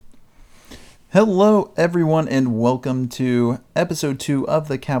Hello, everyone, and welcome to episode 2 of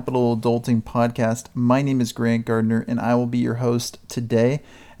the Capital Adulting Podcast. My name is Grant Gardner, and I will be your host today.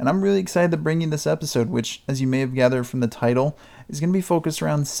 And I'm really excited to bring you this episode, which, as you may have gathered from the title, is going to be focused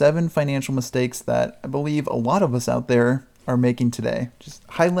around 7 financial mistakes that I believe a lot of us out there are making today. Just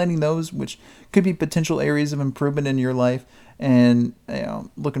highlighting those which could be potential areas of improvement in your life, and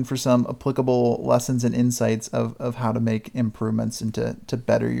looking for some applicable lessons and insights of how to make improvements and to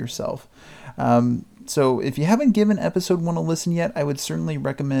better yourself. So if you haven't given episode 1 a listen yet, I would certainly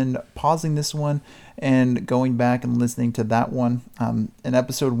recommend pausing this one and going back and listening to that one. In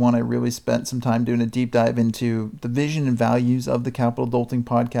episode 1, I really spent some time doing a deep dive into the vision and values of the Capital Adulting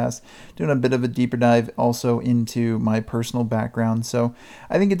Podcast, doing a bit of a deeper dive also into my personal background. So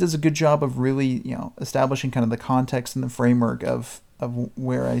I think it does a good job of really, establishing kind of the context and the framework of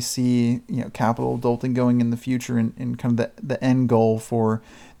where I see, capital adulting going in the future, and kind of the end goal for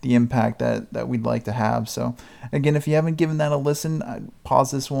the impact that we'd like to have. So again, if you haven't given that a listen, I'd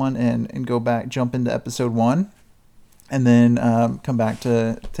pause this one and go back, jump into episode 1, and then come back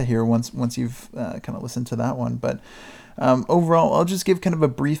to here once you've kind of listened to that one. But overall, I'll just give kind of a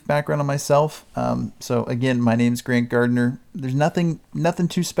brief background on myself. So again, my name's Grant Gardner. There's nothing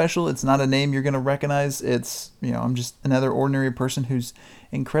too special. It's not a name you're going to recognize. It's, I'm just another ordinary person who's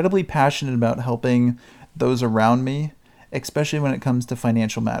incredibly passionate about helping those around me, especially when it comes to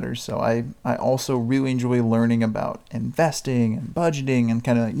financial matters. So I also really enjoy learning about investing and budgeting and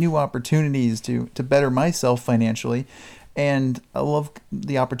kind of like new opportunities to better myself financially. And I love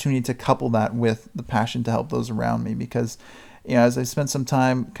the opportunity to couple that with the passion to help those around me, because, as I spent some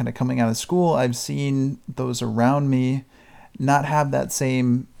time kind of coming out of school, I've seen those around me not have that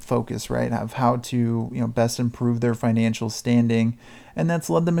same focus, right? Of how to, best improve their financial standing. And that's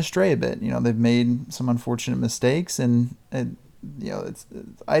led them astray a bit. They've made some unfortunate mistakes, and it's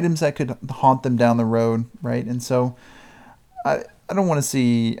items that could haunt them down the road, right? And so I don't want to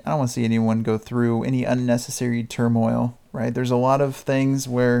see anyone go through any unnecessary turmoil, right? There's a lot of things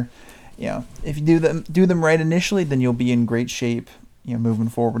where, if you do them right initially, then you'll be in great shape, moving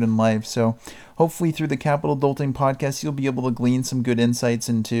forward in life. So hopefully through the Capital Adulting Podcast, you'll be able to glean some good insights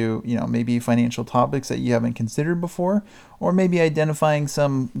into, maybe financial topics that you haven't considered before, or maybe identifying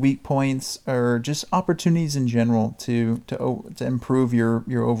some weak points or just opportunities in general to improve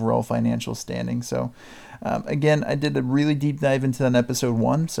your overall financial standing. So again, I did a really deep dive into that in episode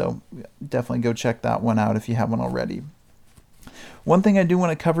 1, so definitely go check that one out if you haven't already. One thing I do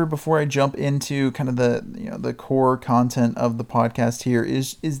want to cover before I jump into kind of the core content of the podcast here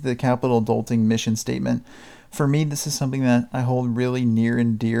is the Capital Adulting mission statement. For me, this is something that I hold really near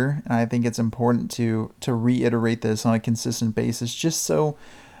and dear, and I think it's important to reiterate this on a consistent basis, just so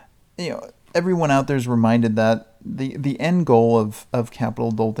everyone out there is reminded that the end goal of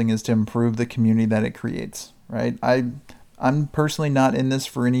Capital Adulting is to improve the community that it creates, right? I'm personally not in this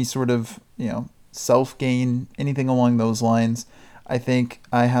for any sort of self-gain, anything along those lines. I think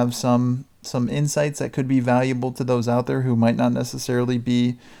I have some insights that could be valuable to those out there who might not necessarily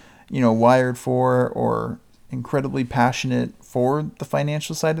be, wired for or incredibly passionate for the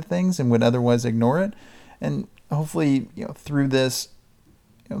financial side of things and would otherwise ignore it. And hopefully, through this,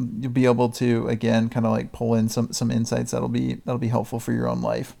 you'll be able to, again, kind of like pull in some insights that'll be helpful for your own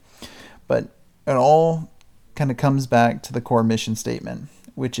life. But it all kind of comes back to the core mission statement,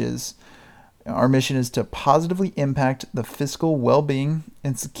 which is, our mission is to positively impact the fiscal well-being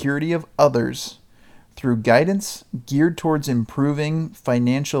and security of others through guidance geared towards improving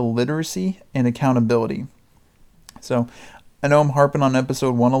financial literacy and accountability. So I know I'm harping on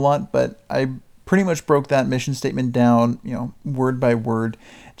episode 1 a lot, but I pretty much broke that mission statement down, word by word,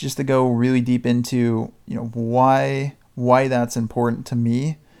 just to go really deep into, why that's important to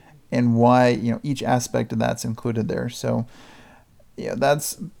me and why, each aspect of that's included there. So,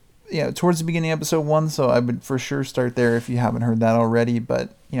 that's towards the beginning of episode 1, so I would for sure start there if you haven't heard that already.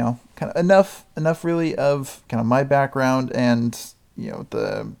 But kind of enough really of kind of my background and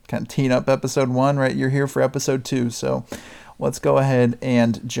the kind of teeing up episode 1, right? You're here for episode 2, so let's go ahead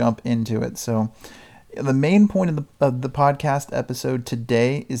and jump into it. So the main point of the podcast episode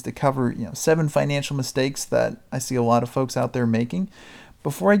today is to cover 7 financial mistakes that I see a lot of folks out there making.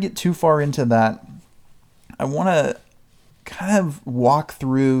 Before I get too far into that, I want to kind of walk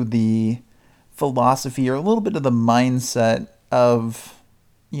through the philosophy or a little bit of the mindset of,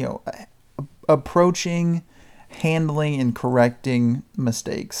 approaching, handling, and correcting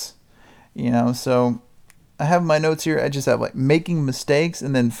mistakes. So I have my notes here. I just have like making mistakes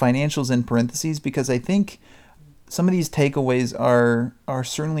and then financials in parentheses, because I think some of these takeaways are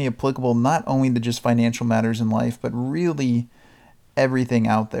certainly applicable not only to just financial matters in life, but really everything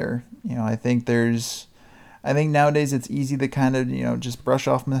out there. I think nowadays it's easy to kind of, just brush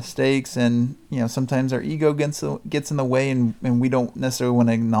off mistakes, and, sometimes our ego gets in the way, and we don't necessarily want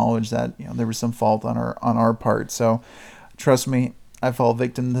to acknowledge that, there was some fault on our part. So trust me, I fall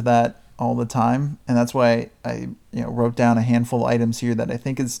victim to that all the time. And that's why I wrote down a handful of items here that I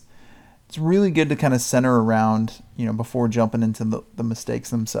think it's really good to kind of center around, before jumping into the mistakes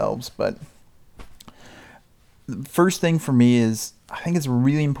themselves. But the first thing for me is, I think it's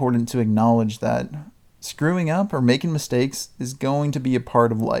really important to acknowledge that screwing up or making mistakes is going to be a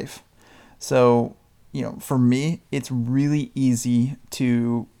part of life. So, for me, it's really easy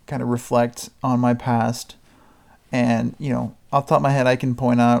to kind of reflect on my past, and, off the top of my head, I can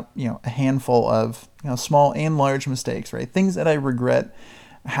point out, a handful of, small and large mistakes, right? Things that I regret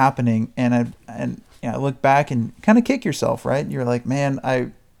happening, and I look back and kind of kick yourself, right? You're like, man,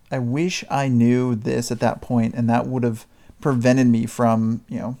 I wish I knew this at that point, and that would have prevented me from,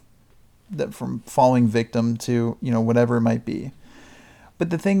 from falling victim to, whatever it might be. But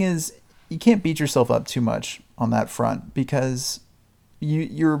the thing is, you can't beat yourself up too much on that front, because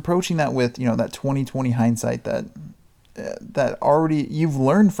you're approaching that with, that 20/20 hindsight that already you've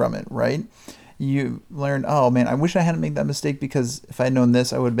learned from it, right? You learned, oh man, I wish I hadn't made that mistake, because if I had known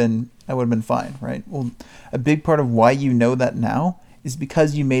this, I would have been fine, right? Well, a big part of why you know that now is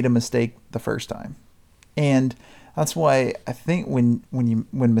because you made a mistake the first time. And that's why I think when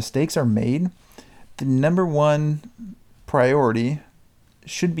mistakes are made, the number one priority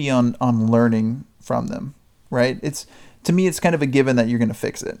should be on learning from them, right? To me, it's kind of a given that you're going to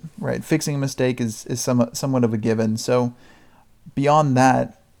fix it, right? Fixing a mistake is somewhat of a given. So beyond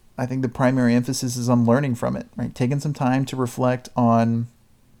that, I think the primary emphasis is on learning from it, right? Taking some time to reflect on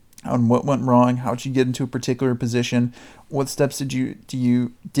what went wrong, how did you get into a particular position, what steps did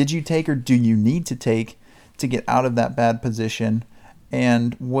you take or do you need to take to get out of that bad position,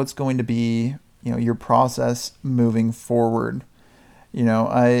 and what's going to be, your process moving forward.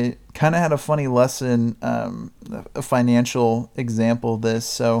 I kind of had a funny lesson, a financial example of this.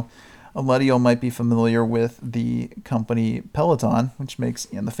 So a lot of y'all might be familiar with the company Peloton, which makes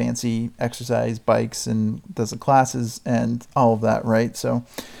the fancy exercise bikes and does the classes and all of that, right? So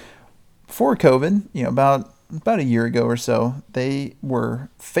before COVID, about a year ago or so, they were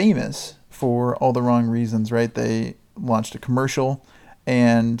famous for all the wrong reasons, right? They launched a commercial,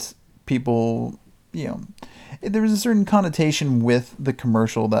 and people, there was a certain connotation with the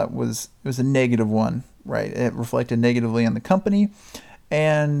commercial that it was a negative one, right? It reflected negatively on the company,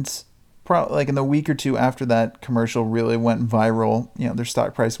 and like in the week or two after that commercial really went viral, their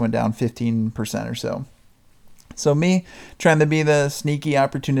stock price went down 15% or so. So me, trying to be the sneaky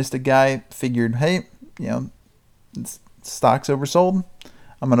opportunistic guy, figured, hey, stock's oversold,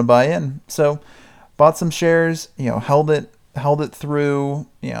 I'm going to buy in. So bought some shares, held it through,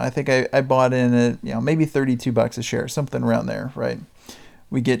 I think I bought in at, maybe $32 a share, something around there, right?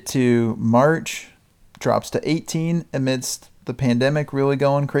 We get to March, drops to 18 amidst the pandemic really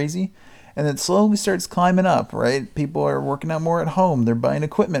going crazy. And it slowly starts climbing up, right? People are working out more at home. They're buying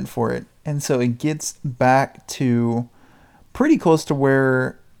equipment for it. And so it gets back to pretty close to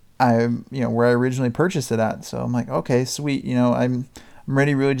where where I originally purchased it at. So I'm like, okay, sweet. I'm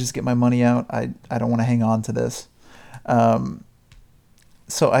ready to really just get my money out. I don't want to hang on to this.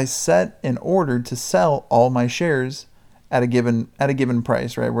 So I set an order to sell all my shares at a given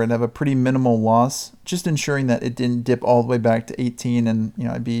price, right? Where I'd have a pretty minimal loss, just ensuring that it didn't dip all the way back to 18 and,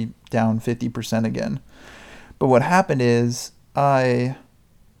 I'd be down 50% again. But what happened is I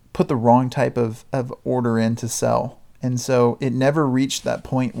put the wrong type of order in to sell. And so it never reached that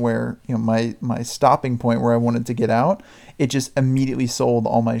point where, my stopping point where I wanted to get out. It just immediately sold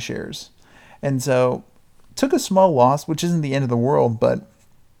all my shares. And so took a small loss, which isn't the end of the world, but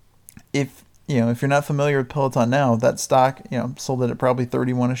if you're not familiar with Peloton now, that stock, sold it at probably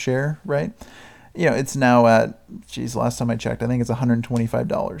 31 a share, right? It's now at, last time I checked, I think it's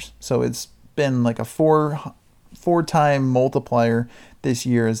 $125. So it's been like a four-time multiplier this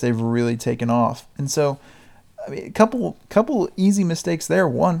year as they've really taken off. And so, a couple easy mistakes there.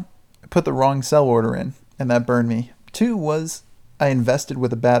 One, I put the wrong sell order in, and that burned me. Two was I invested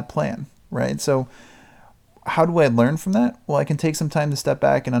with a bad plan, right? So how do I learn from that? Well, I can take some time to step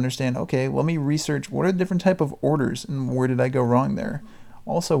back and understand, okay, let me research what are the different type of orders and where did I go wrong there?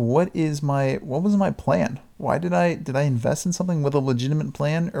 Also, what was my plan? Why did I invest in something with a legitimate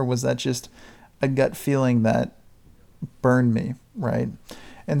plan, or was that just a gut feeling that burned me, right?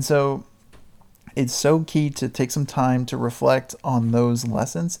 And so it's so key to take some time to reflect on those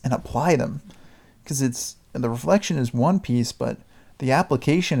lessons and apply them, because the reflection is one piece, but the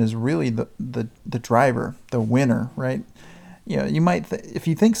application is really the driver, the winner, right? you might, if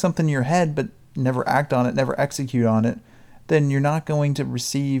you think something in your head, but never act on it, never execute on it, then you're not going to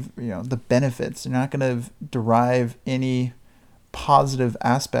receive, the benefits. You're not going to derive any positive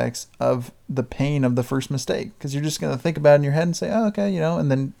aspects of the pain of the first mistake, because you're just going to think about it in your head and say, oh, okay,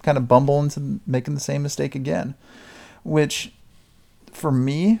 and then kind of bumble into making the same mistake again, which for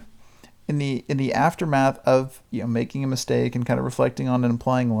me, in the aftermath of making a mistake and kind of reflecting on it and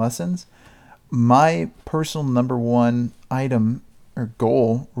applying lessons, my personal number one item or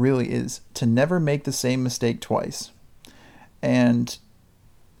goal really is to never make the same mistake twice. And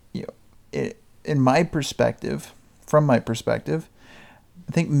from my perspective,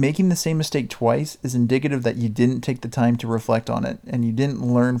 I think making the same mistake twice is indicative that you didn't take the time to reflect on it and you didn't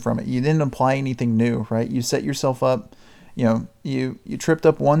learn from it. You didn't apply anything new, right? You set yourself up, you tripped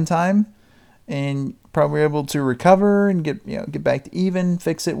up one time and probably were able to recover and get back to even,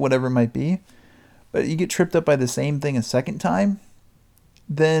 fix it, whatever it might be. But you get tripped up by the same thing a second time,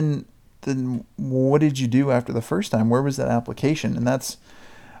 then what did you do after the first time? Where was that application? And that's,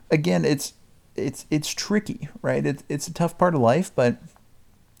 again, it's tricky, right? It's a tough part of life, but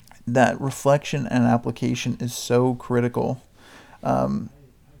that reflection and application is so critical. And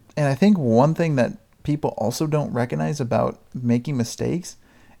I think one thing that people also don't recognize about making mistakes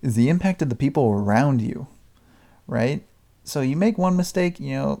is the impact of the people around you, right? So you make one mistake,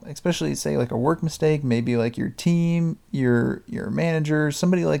 especially say like a work mistake, maybe like your team, your manager,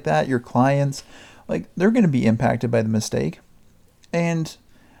 somebody like that, your clients, like they're going to be impacted by the mistake. And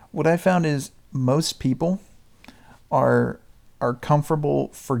what I found is most people are comfortable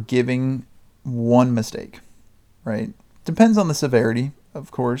forgiving one mistake, right? Depends on the severity,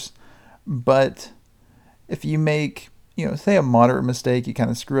 of course, but if you make, say a moderate mistake, you kind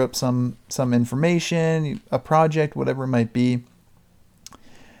of screw up some information, a project, whatever it might be,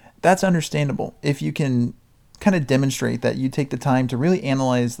 that's understandable. If you can kind of demonstrate that you take the time to really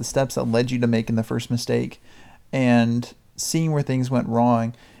analyze the steps that led you to making the first mistake and seeing where things went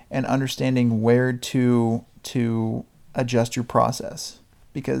wrong and understanding where to adjust your process,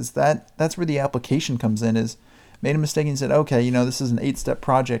 because that's where the application comes in. Is made a mistake and said, okay, this is an 8-step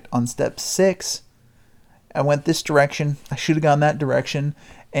project. On step 6, I went this direction. I should have gone that direction,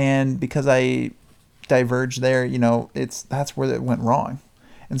 and because I diverged there, that's where it went wrong.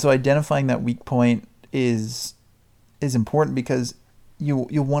 And so identifying that weak point is important, because you'll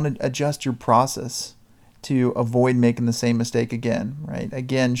want to adjust your process to avoid making the same mistake again, right?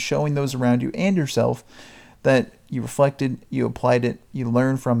 Again, showing those around you and yourself that you reflected, you applied it, you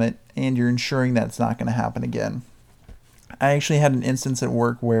learned from it, and you're ensuring that it's not going to happen again. I actually had an instance at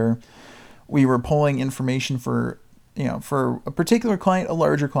work where we were pulling information for a particular client, a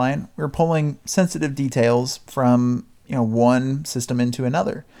larger client. We were pulling sensitive details from, one system into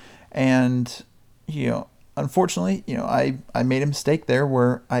another. And, unfortunately, I made a mistake there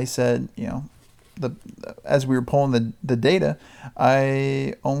where I said, as we were pulling the data,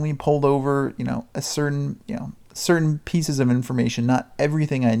 I only pulled over, a certain pieces of information, not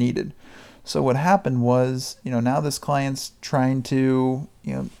everything I needed. So what happened was, now this client's trying to,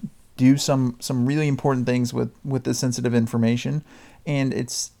 do some really important things with the sensitive information, and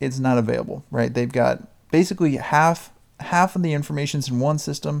it's not available, right? They've got basically half of the information's in one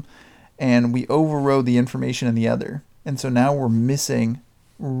system, and we overrode the information in the other. And so now we're missing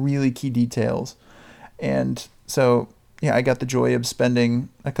really key details. And so, I got the joy of spending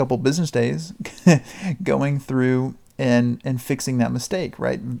a couple business days going through and fixing that mistake,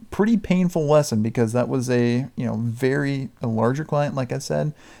 right? Pretty painful lesson, because that was a larger client, like I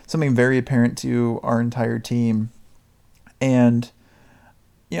said, something very apparent to our entire team. And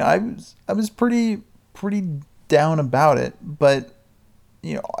I was pretty down about it, but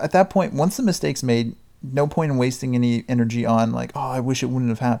at that point, once the mistake's made, no point in wasting any energy on like, oh, I wish it wouldn't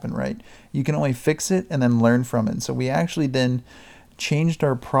have happened, right? You can only fix it and then learn from it. So we actually then changed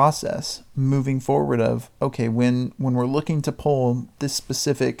our process moving forward of, okay, when we're looking to pull this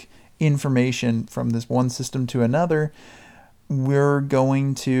specific information from this one system to another, we're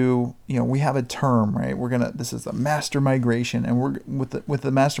going to, we have a term, right? This is a master migration, and we're with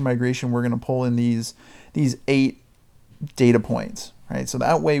the master migration, we're going to pull in these 8 data points, right? So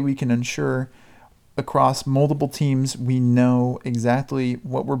that way we can ensure across multiple teams, we know exactly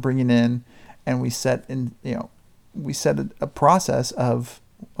what we're bringing in, and we set a process of,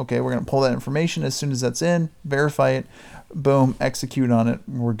 okay, we're going to pull that information as soon as that's in, verify it, boom, execute on it,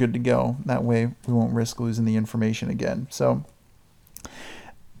 we're good to go. That way we won't risk losing the information again. So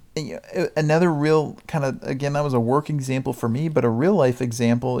another real kind of, again, that was a work example for me, but a real life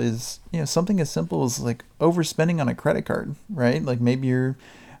example is, something as simple as like overspending on a credit card, right? Like maybe you're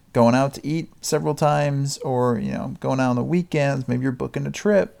going out to eat several times, or, going out on the weekends. Maybe you're booking a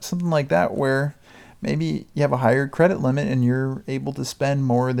trip, something like that, where maybe you have a higher credit limit and you're able to spend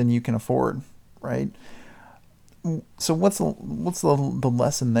more than you can afford, right? So what's the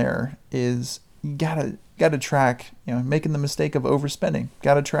lesson there is you gotta track, making the mistake of overspending.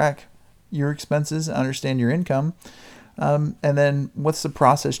 Gotta track your expenses, understand your income, and then what's the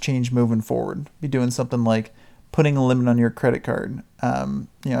process change moving forward? Be doing something like putting a limit on your credit card.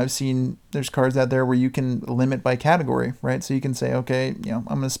 I've seen there's cards out there where you can limit by category, right? So you can say, okay, I'm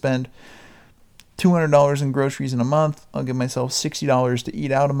going to spend $200 in groceries in a month. I'll give myself $60 to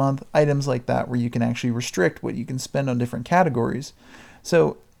eat out a month. Items like that where you can actually restrict what you can spend on different categories.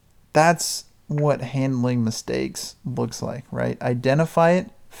 So that's what handling mistakes looks like, right? Identify it,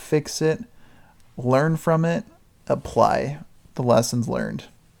 fix it, learn from it, apply the lessons learned.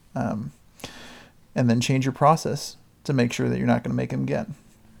 And then change your process to make sure that you're not going to make them again.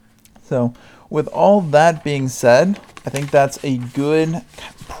 So with all that being said, I think that's a good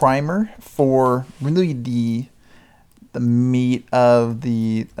primer for really the meat of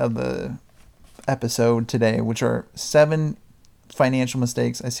the episode today, which are 7 financial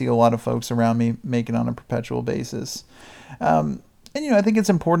mistakes I see a lot of folks around me making on a perpetual basis. And I think it's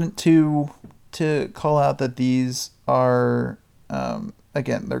important to call out that these are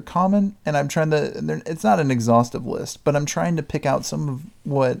again, they're common, and it's not an exhaustive list, but I'm trying to pick out some of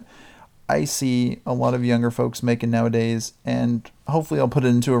what I see a lot of younger folks making nowadays, and hopefully I'll put it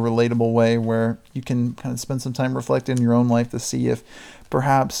into a relatable way where you can kind of spend some time reflecting in your own life to see if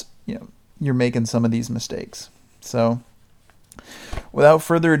perhaps, you're making some of these mistakes. So without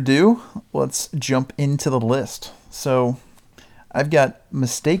further ado, let's jump into the list. So I've got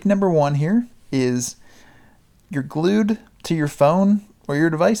mistake number 1 here is you're glued to your phone or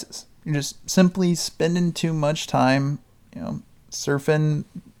your devices. You're just simply spending too much time, surfing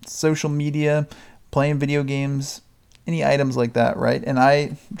social media, playing video games, any items like that, right?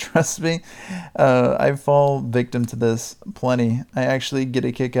 And trust me, I fall victim to this plenty. I actually get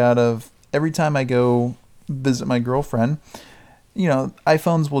a kick out of every time I go visit my girlfriend.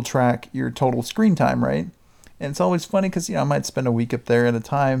 iPhones will track your total screen time, right? And it's always funny because, I might spend a week up there at a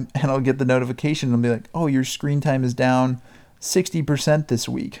time and I'll get the notification and be like, oh, your screen time is down 60% this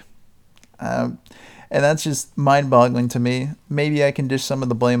week. And that's just mind-boggling to me. Maybe I can dish some of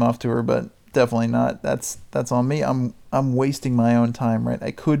the blame off to her, but definitely not. That's on me. I'm wasting my own time, right?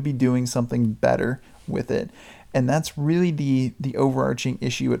 I could be doing something better with it. And that's really the overarching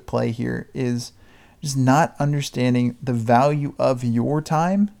issue at play here is just not understanding the value of your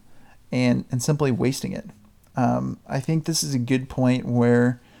time and simply wasting it. I think this is a good point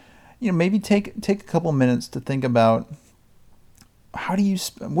where, maybe take a couple minutes to think about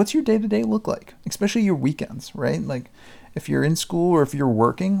what's your day-to-day look like, especially your weekends, right? Like if you're in school or if you're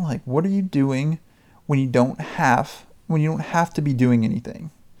working, like what are you doing when you don't have to be doing anything?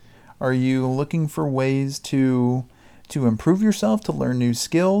 Are you looking for ways to improve yourself, to learn new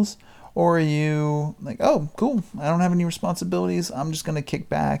skills? Or are you like, oh, cool, I don't have any responsibilities, I'm just going to kick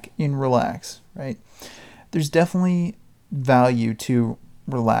back and relax, right? There's definitely value to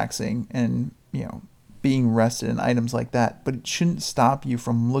relaxing and, being rested and items like that, but it shouldn't stop you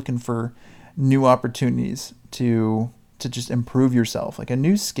from looking for new opportunities to just improve yourself. Like a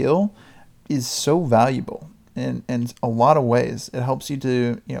new skill is so valuable in a lot of ways. It helps you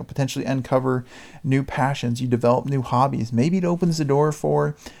to, potentially uncover new passions. You develop new hobbies. Maybe it opens the door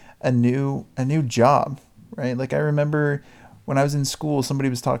for a new job, right? Like I remember when I was in school, somebody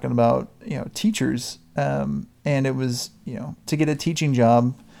was talking about, teachers, and it was, to get a teaching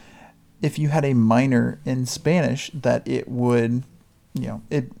job, if you had a minor in Spanish, that it would,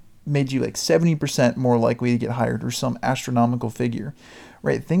 it made you like 70% more likely to get hired, or some astronomical figure,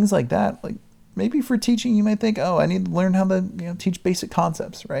 right? Things like that. Like maybe for teaching, you might think, oh, I need to learn how to, teach basic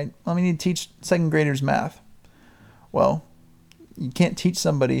concepts, right? I need to teach second graders math. Well, you can't teach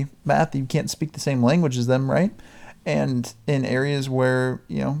somebody math. You can't speak the same language as them, right? And in areas where,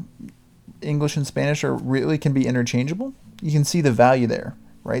 English and Spanish really can be interchangeable, you can see the value there,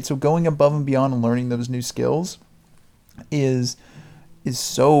 right? So going above and beyond and learning those new skills is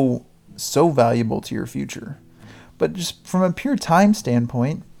so valuable to your future. But just from a pure time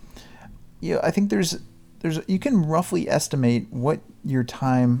standpoint, I think there's you can roughly estimate what your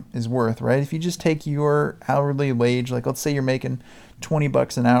time is worth, right? If you just take your hourly wage, like let's say you're making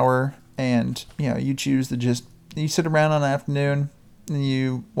 $20 an hour, and you choose to just you sit around on an afternoon and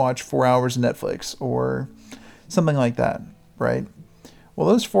you watch 4 hours of Netflix or something like that, right? Well,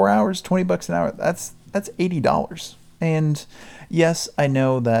 those 4 hours, $20 an hour, that's $80. And yes, I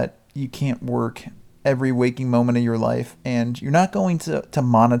know that you can't work every waking moment of your life, and you're not going to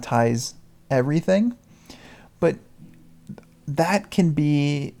monetize everything, but that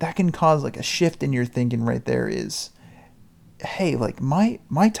can cause like a shift in your thinking right there. Is, hey, like my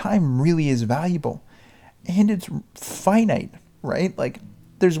time really is valuable, and it's finite, right? Like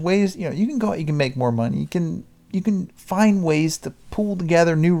there's ways, you can go out, you can make more money, you can find ways to pull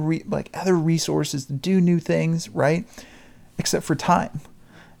together like other resources to do new things, right? Except for time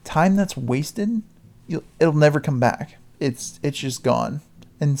that's wasted, it'll never come back. It's just gone.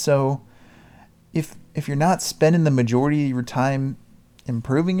 And so if you're not spending the majority of your time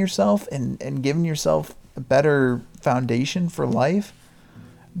improving yourself and giving yourself a better foundation for life,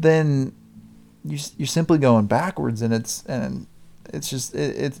 then you're simply going backwards, and it's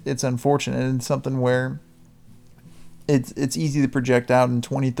unfortunate, and it's something where it's easy to project out in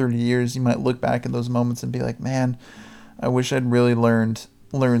 20, 30 years. You might look back at those moments and be like, man, I wish I'd really learned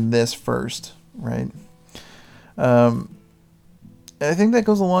this first, right? I think that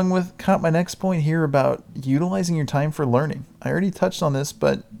goes along with kind of my next point here about utilizing your time for learning. I already touched on this,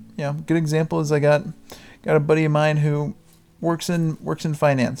 but good example is I got a buddy of mine who works in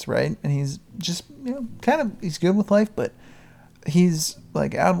finance, right? And he's just he's good with life, but he's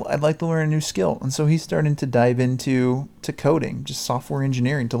like, I'd like to learn a new skill, and so he's starting to dive into coding, just software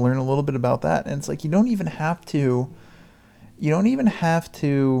engineering, to learn a little bit about that. And it's like you don't even have to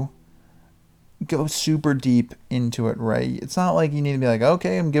go super deep into it, right? It's not like you need to be like,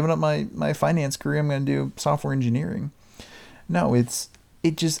 okay, I'm giving up my finance career, I'm going to do software engineering. No, it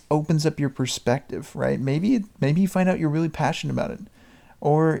just opens up your perspective, right? Maybe you find out you're really passionate about it,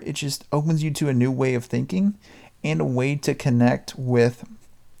 or it just opens you to a new way of thinking and a way to connect with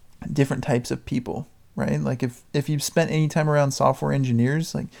different types of people, right? Like if you've spent any time around software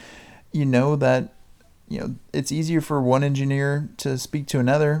engineers, like that it's easier for one engineer to speak to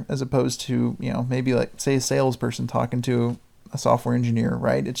another as opposed to, maybe like say a salesperson talking to a software engineer,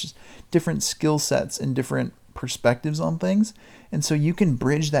 right? It's just different skill sets and different perspectives on things. And so you can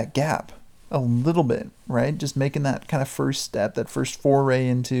bridge that gap a little bit, right? Just making that kind of first step, that first foray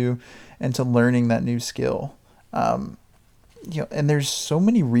into learning that new skill. And there's so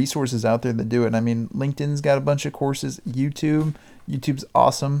many resources out there that do it. I mean, LinkedIn's got a bunch of courses, YouTube's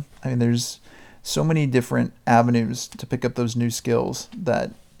awesome. I mean, there's so many different avenues to pick up those new skills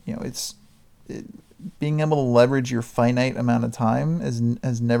that, being able to leverage your finite amount of time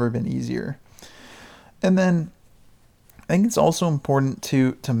has never been easier. And then I think it's also important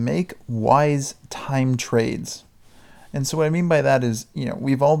to make wise time trades. And so what I mean by that is,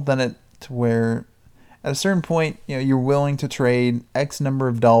 we've all done it to where at a certain point, you're willing to trade X number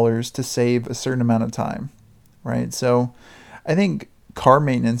of dollars to save a certain amount of time, right? So I think car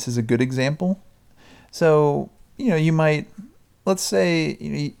maintenance is a good example. So, you might, let's say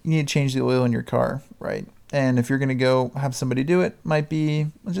you need to change the oil in your car, right? And if you're going to go have somebody do it, might be,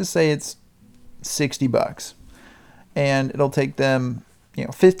 let's just say it's $60, and it'll take them,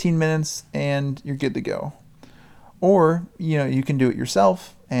 15 minutes and you're good to go. Or, you can do it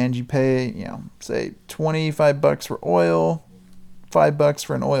yourself and you pay, say $25 for oil, $5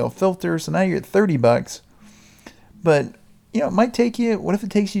 for an oil filter. So now you're at $30, but it might take you, what if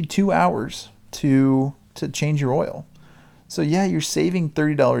it takes you 2 hours to change your oil? So yeah, you're saving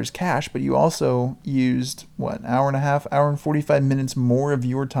 $30 cash, but you also used an hour and a half, hour and 45 minutes more of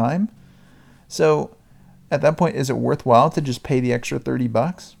your time. So at that point, is it worthwhile to just pay the extra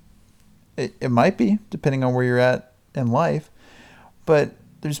 $30? It might be, depending on where you're at in life, but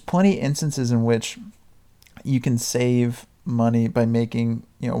there's plenty of instances in which you can save money by making,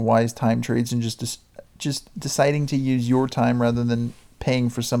 wise time trades and just deciding to use your time rather than paying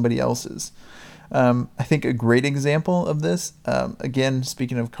for somebody else's. I think a great example of this, again,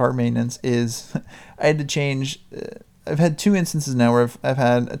 speaking of car maintenance, is I had to change. I've had 2 instances now where I've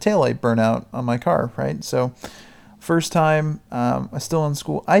had a taillight burn out on my car, right? So first time, I'm still in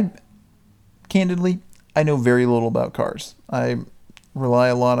school. Candidly, I know very little about cars. I rely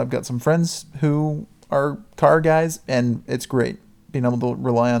a lot. I've got some friends who are car guys, and it's great being able to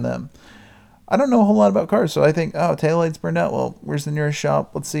rely on them. I don't know a whole lot about cars, so I think, taillight's burned out. Well, where's the nearest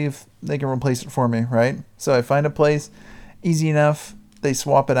shop? Let's see if they can replace it for me, right? So I find a place, easy enough. They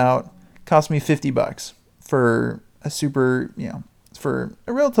swap it out. Cost me $50 for a super, for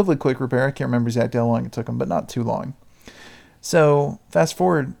a relatively quick repair. I can't remember exactly how long it took them, but not too long. So fast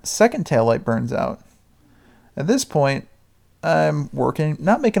forward, second taillight burns out. At this point, I'm working,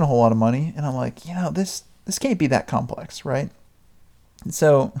 not making a whole lot of money, and I'm like, this can't be that complex, right?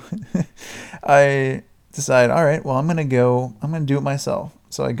 So I decide, all right, well, I'm going to do it myself.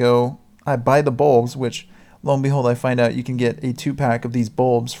 So I buy the bulbs, which lo and behold, I find out you can get a 2-pack of these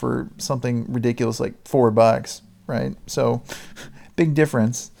bulbs for something ridiculous like $4, right? So big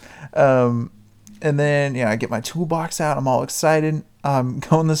difference. And then, I get my toolbox out. I'm all excited. I'm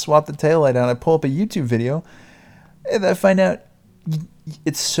going to swap the taillight out. I pull up a YouTube video, and I find out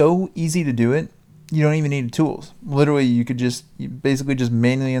it's so easy to do it. You don't even need tools. Literally, you basically just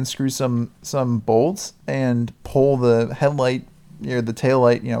manually unscrew some bolts and pull the headlight or the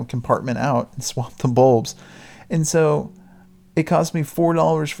taillight, compartment out and swap the bulbs. And so it cost me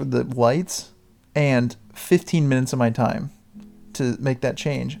 $4 for the lights and 15 minutes of my time to make that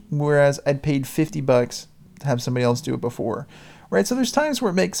change, whereas I'd paid $50 to have somebody else do it before, right? So there's times where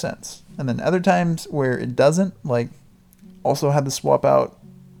it makes sense, and then other times where it doesn't. Like, also had to swap out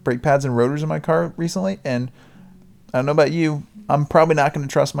brake pads and rotors in my car recently, and I don't know about you, I'm probably not going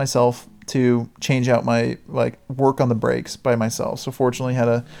to trust myself to change out my, work on the brakes by myself. So fortunately, had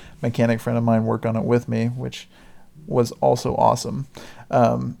a mechanic friend of mine work on it with me, which was also awesome.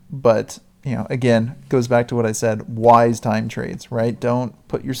 But again, goes back to what I said, wise time trades, right? Don't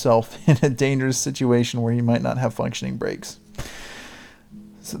put yourself in a dangerous situation where you might not have functioning brakes.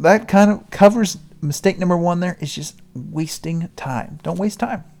 So that kind of covers mistake number 1 there, is just wasting time. Don't waste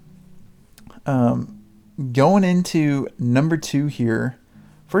time. Going into number 2 here,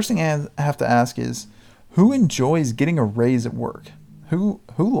 first thing I have to ask is, who enjoys getting a raise at work? Who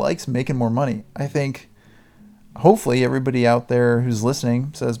likes making more money? I think hopefully everybody out there who's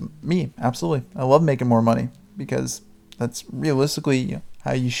listening says, me, absolutely. I love making more money, because that's realistically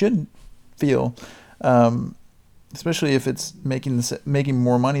how you should feel, especially if it's making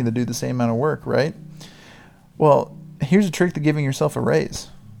more money to do the same amount of work, right? Well, here's a trick to giving yourself a raise.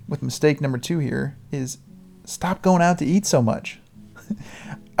 With mistake number 2 here is stop going out to eat so much.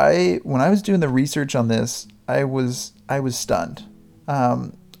 When I was doing the research on this, I was stunned.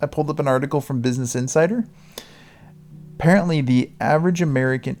 I pulled up an article from Business Insider. Apparently, the average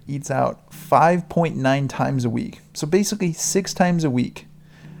American eats out 5.9 times a week. So basically 6 times a week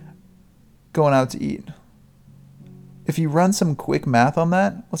going out to eat. If you run some quick math on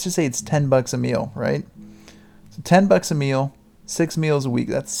that, let's just say it's $10 a meal, right? So $10 a meal, 6 meals a week.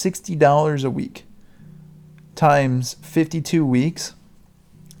 That's $60 a week times 52 weeks.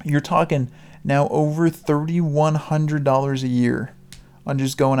 You're talking now over $3,100 a year on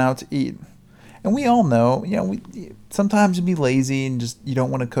just going out to eat. And we all know, sometimes you be lazy and just you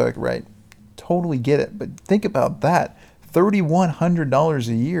don't want to cook, right? Totally get it. But think about that, $3,100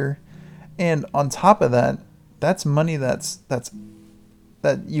 a year, and on top of that, that's money that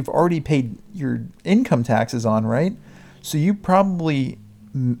you've already paid your income taxes on, right? So you probably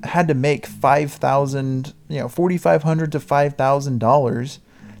had to make $5,000, $4,500 to $5,000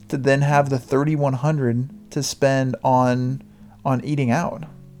 to then have the $3,100 to spend on eating out,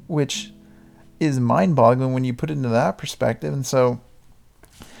 which is mind-boggling when you put it into that perspective. And so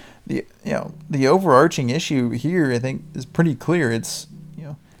the overarching issue here, I think, is pretty clear. It's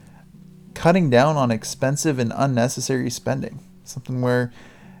cutting down on expensive and unnecessary spending. Something where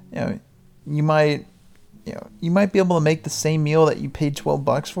you might be able to make the same meal that you paid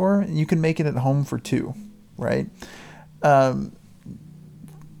 $12 for, and you can make it at home for $2, right?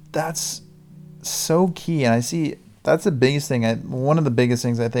 That's so key, and I see that's the biggest thing. One of the biggest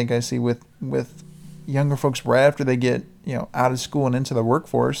things I think I see with younger folks right after they get out of school and into the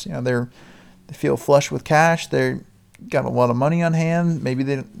workforce. They feel flush with cash. They're got a lot of money on hand. Maybe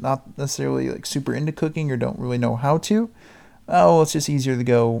they're not necessarily super into cooking or don't really know how to. Oh, well, it's just easier to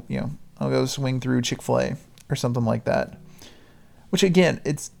go. I'll go swing through Chick-fil-A or something like that. Which again,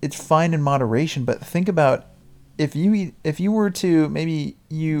 it's fine in moderation. But think about if you were to maybe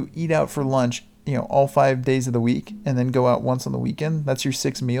you eat out for lunch all 5 days of the week and then go out once on the weekend. That's your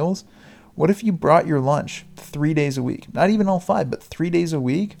 6 meals. What if you brought your lunch 3 days a week? Not even all 5, but 3 days a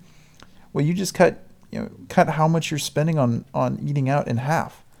week. Well, you just cut how much you're spending on eating out in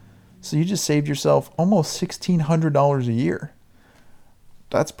half. So you just saved yourself almost $1,600 a year.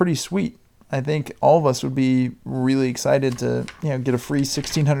 That's pretty sweet. I think all of us would be really excited to get a free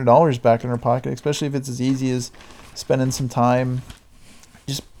 $1,600 back in our pocket, especially if it's as easy as spending some time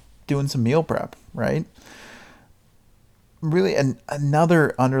just doing some meal prep, right? Really,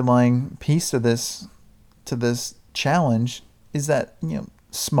 another underlying piece to this challenge is that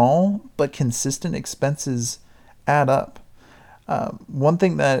small but consistent expenses add up. One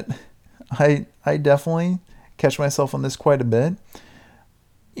thing that I definitely catch myself on this quite a bit.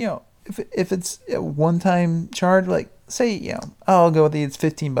 If it's a one-time charge, like say I'll go with it's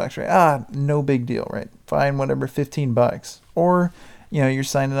 $15, right? No big deal, right? Fine, whatever, $15. Or you're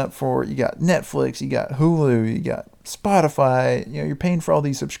signing up for, you got Netflix, you got Hulu, you got Spotify, you're paying for all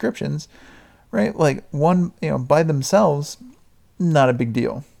these subscriptions, right? Like one, by themselves, not a big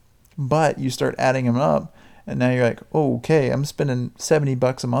deal. But you start adding them up, and now you're like, oh, okay, I'm spending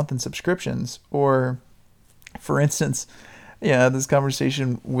 $70 a month in subscriptions. Or, for instance, yeah, this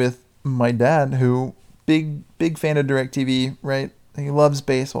conversation with my dad, who big fan of DirecTV, right? He loves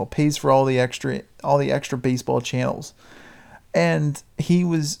baseball, pays for all the extra baseball channels, and he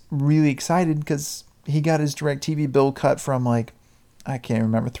was really excited because he got his DirecTV bill cut from, like, I can't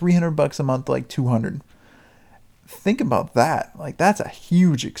remember, $300 a month, like 200. Think about that. Like, that's a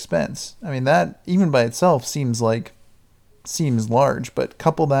huge expense. I mean, that even by itself seems large, but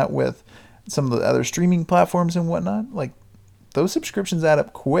couple that with some of the other streaming platforms and whatnot, like, those subscriptions add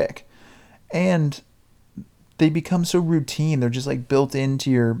up quick, and they become so routine. They're just like built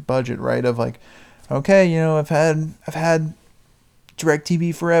into your budget, right? Of like, okay, I've had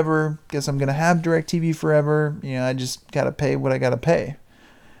DirecTV forever. Guess I'm gonna have DirecTV forever. I just gotta pay what I gotta pay.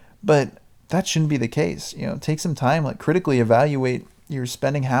 But that shouldn't be the case. Take some time, like critically evaluate your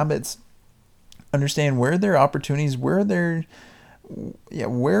spending habits. Understand where there are opportunities, where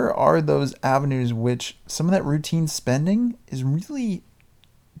are those avenues which some of that routine spending is really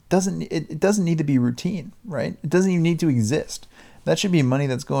doesn't need to be routine, right? It doesn't even need to exist. That should be money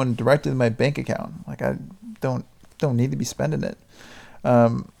that's going directly to my bank account. Like, I don't need to be spending it.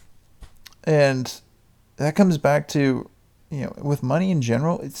 And that comes back to, with money in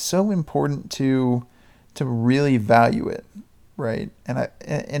general, it's so important to really value it, right? And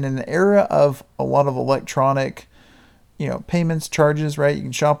in an era of a lot of electronic, payments, charges, right? You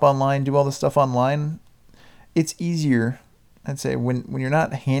can shop online, do all this stuff online. It's easier, I'd say, when you're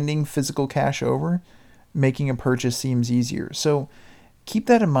not handing physical cash over, making a purchase seems easier. So keep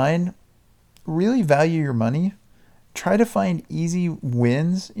that in mind. Really value your money. Try to find easy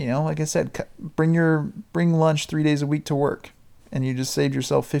wins. Like I said, bring lunch 3 days a week to work, and you just saved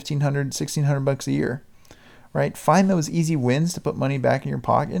yourself $1,500, $1,600 a year, right? Find those easy wins to put money back in your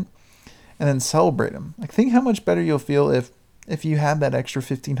pocket, and then celebrate them. Like, think how much better you'll feel if you had that extra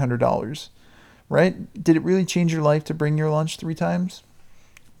 $1,500, right? Did it really change your life to bring your lunch 3 times?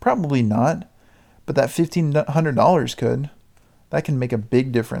 Probably not, but that $1,500 could. That can make a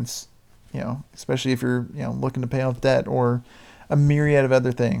big difference, especially if you're, looking to pay off debt or a myriad of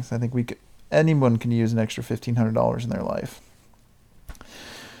other things. I think anyone can use an extra $1,500 in their life.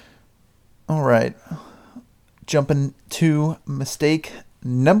 All right. Jumping to mistake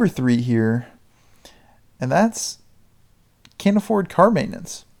number 3 here, and that's can't afford car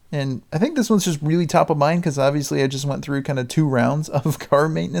maintenance. And I think this one's just really top of mind because obviously I just went through kind of 2 rounds of car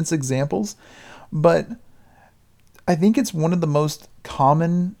maintenance examples, but I think it's one of the most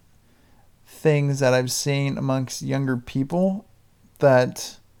common things that I've seen amongst younger people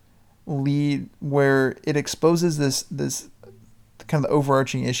that lead where it exposes this kind of the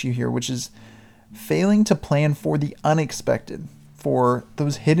overarching issue here, which is failing to plan for the unexpected, for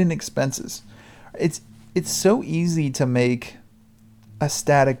those hidden expenses. It's so easy to make a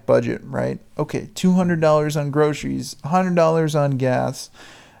static budget, right? Okay, $200 on groceries, $100 on gas,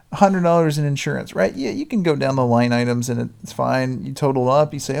 $100 in insurance, right? Yeah, you can go down the line items and it's fine. You total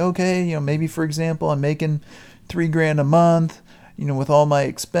up, you say, okay, maybe for example, I'm making $3,000 a month. With all my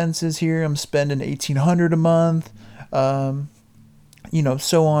expenses here, I'm spending $1,800 a month.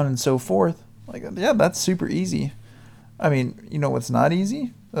 So on and so forth. Like, yeah, that's super easy. I mean, what's not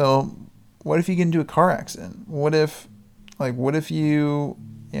easy? Well, what if you get into a car accident? What if you,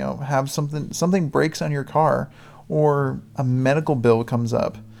 have something breaks on your car, or a medical bill comes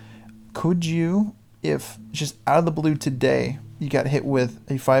up? Could you, if just out of the blue today, you got hit with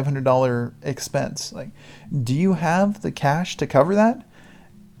a $500 expense, like, do you have the cash to cover that?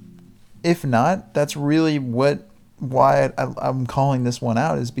 If not, that's really why I'm calling this one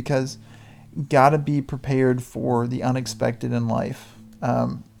out, is because you gotta be prepared for the unexpected in life.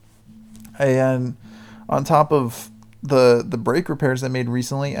 And on top of the brake repairs I made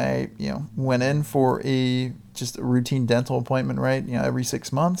recently, I went in for just a routine dental appointment, right? Every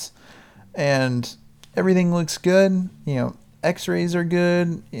 6 months, and everything looks good. X-rays are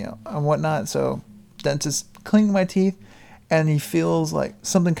good, and whatnot. So dentist cleaning my teeth, and he feels like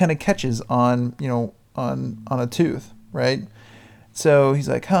something kind of catches on a tooth, right? So he's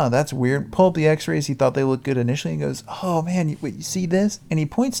like, that's weird. Pull up the x-rays. He thought they looked good initially. He goes, oh man, wait, you see this? And he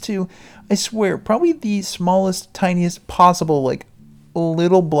points to, I swear, probably the smallest, tiniest possible, like,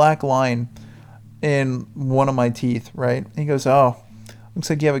 little black line in one of my teeth, right? And he goes, oh, looks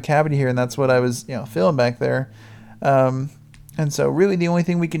like you have a cavity here. And that's what I was, feeling back there. And so really the only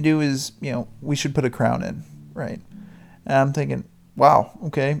thing we can do is, we should put a crown in, right? And I'm thinking, wow,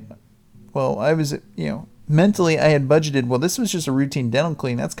 okay. Well, I was, mentally I had budgeted, well, this was just a routine dental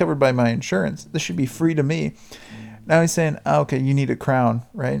clean. That's covered by my insurance. This should be free to me. Now he's saying, oh, okay, you need a crown,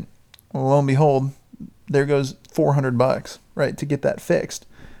 right? Well, lo and behold, there goes $400, right, to get that fixed.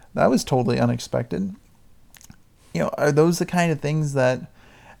 That was totally unexpected. Are those the kind of things that,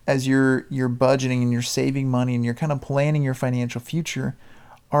 as you're budgeting and you're saving money and you're kind of planning your financial future,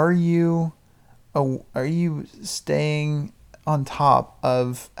 are you staying on top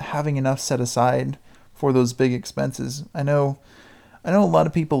of having enough set aside for those big expenses? I know a lot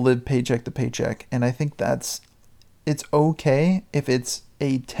of people live paycheck to paycheck, and I think it's okay if it's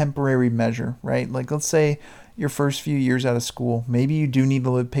a temporary measure, right? Like, let's say your first few years out of school, maybe you do need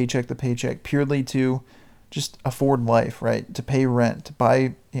to live paycheck to paycheck purely to just afford life, right? To pay rent, to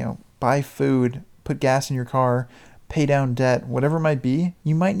buy food, put gas in your car, pay down debt, whatever it might be.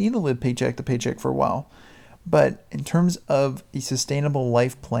 You might need to live paycheck to paycheck for a while. But in terms of a sustainable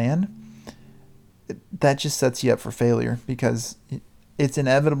life plan, that just sets you up for failure, because it's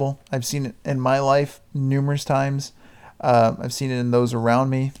inevitable. I've seen it in my life numerous times. I've seen it in those around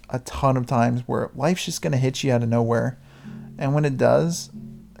me a ton of times, where life's just going to hit you out of nowhere. And when it does,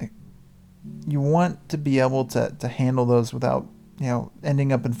 you want to be able to handle those without,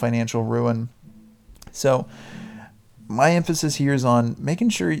 ending up in financial ruin. So my emphasis here is on making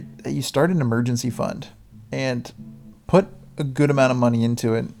sure that you start an emergency fund and put a good amount of money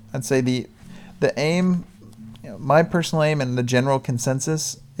into it. I'd say the aim, my personal aim and the general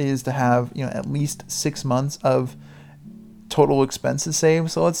consensus is to have, at least 6 months of total expenses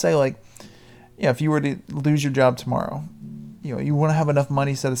saved. So let's say, if you were to lose your job tomorrow, you want to have enough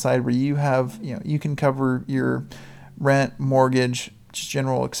money set aside where you have, you can cover your rent, mortgage, just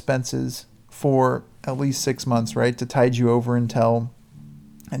general expenses for at least 6 months, right? To tide you over until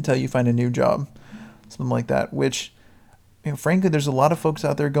you find a new job, something like that, which, frankly, there's a lot of folks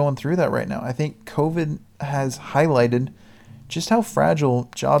out there going through that right now. I think COVID has highlighted just how fragile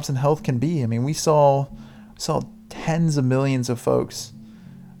jobs and health can be. I mean, we saw tens of millions of folks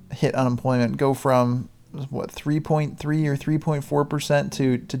hit unemployment go from 3.3 or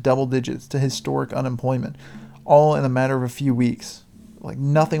 3.4% to double digits, to historic unemployment, all in a matter of a few weeks. Like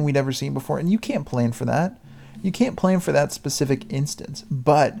nothing we'd ever seen before. And you can't plan for that. You can't plan for that specific instance,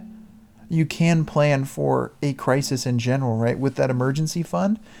 but you can plan for a crisis in general, right? With that emergency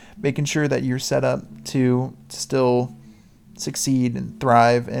fund, making sure that you're set up to still succeed and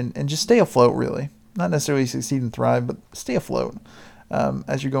thrive and just stay afloat, really. Not necessarily succeed and thrive, but stay afloat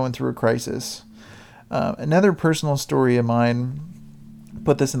as you're going through a crisis. Another personal story of mine,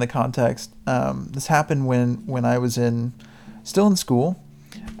 put this in the context. This happened when I was still in school.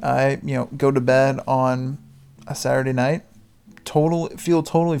 I go to bed on a Saturday night, feel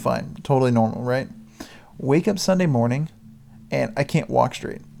totally fine, totally normal, right? Wake up Sunday morning, and I can't walk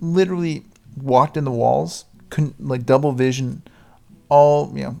straight. Literally walked in the walls, couldn't, double vision,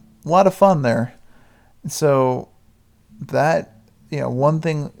 all a lot of fun there. So that one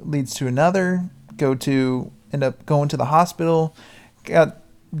thing leads to another. End up going to the hospital, got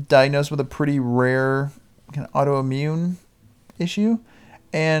diagnosed with a pretty rare kind of autoimmune issue,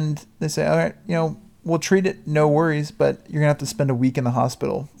 and they say, all right, we'll treat it, no worries, but you're gonna have to spend a week in the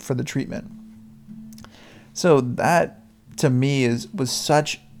hospital for the treatment. So that to me was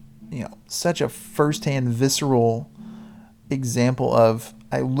such a firsthand visceral example of,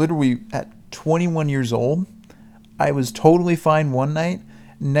 I literally at 21 years old, I was totally fine one night,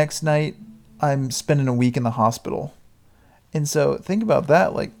 next night I'm spending a week in the hospital. And so think about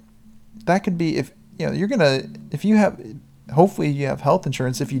that. That could be, if you have, hopefully you have health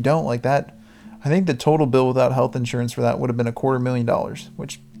insurance. If you don't, that, I think the total bill without health insurance for that would have been $250,000,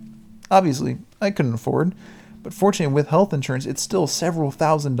 which obviously I couldn't afford. But fortunately, with health insurance, it's still several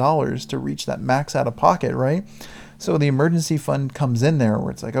 $1,000s to reach that max out of pocket, right? So the emergency fund comes in there where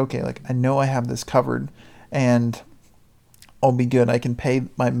it's okay, I know I have this covered and I'll be good. I can pay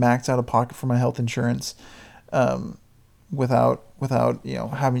my max out of pocket for my health insurance without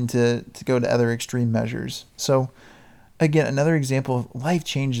having to go to other extreme measures. So again, another example of life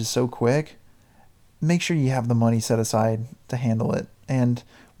changes so quick. Make sure you have the money set aside to handle it. And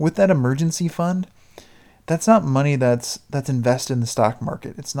with that emergency fund, that's not money that's invested in the stock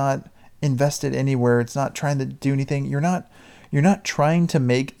market. It's not invested anywhere. It's not trying to do anything. You're not trying to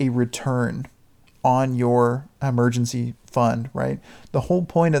make a return on your emergency fund, right? The whole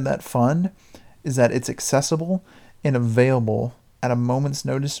point of that fund is that it's accessible and available at a moment's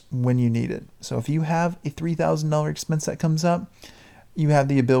notice when you need it. So if you have a $3,000 expense that comes up, you have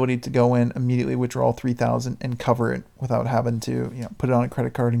the ability to go in, immediately withdraw $3,000 and cover it without having to, put it on a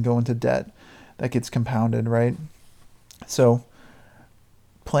credit card and go into debt that gets compounded, right? So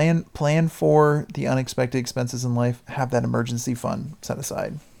plan for the unexpected expenses in life. Have that emergency fund set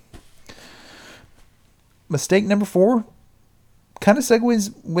aside. Mistake number 4 kind of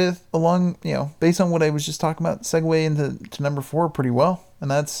segues with along, based on what I was just talking about, segue into number 4 pretty well. And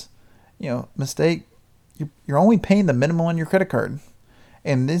that's, mistake. You're only paying the minimum on your credit card.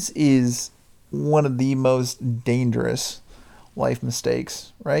 And this is one of the most dangerous life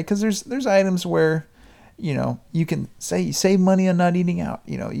mistakes, right? Because there's items where, you can say you save money on not eating out.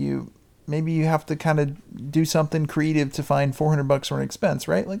 Maybe you have to kind of do something creative to find $400 for an expense,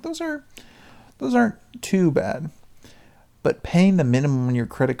 right? Like those aren't too bad. But paying the minimum on your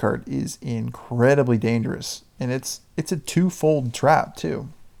credit card is incredibly dangerous. And it's a twofold trap too.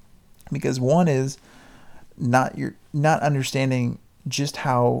 Because one is not understanding just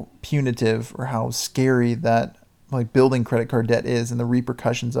how punitive or how scary that like building credit card debt is and the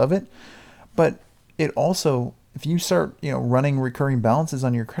repercussions of it. But it also, if you start, running recurring balances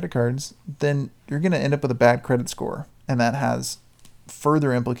on your credit cards, then you're going to end up with a bad credit score. And that has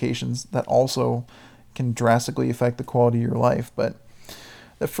further implications that also can drastically affect the quality of your life. But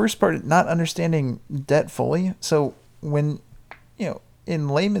the first part, not understanding debt fully. So when, in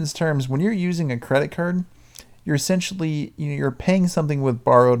layman's terms, when you're using a credit card, you're essentially, you're paying something with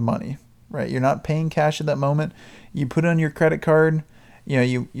borrowed money, right? You're not paying cash at that moment. You put it on your credit card,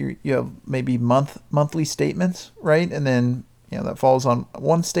 you have maybe monthly statements, right? And then, that falls on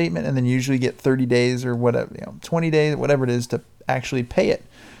one statement, and then you usually get 30 days or whatever, 20 days, whatever it is to actually pay it,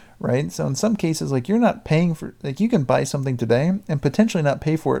 right? So in some cases, like you're not paying for, like you can buy something today and potentially not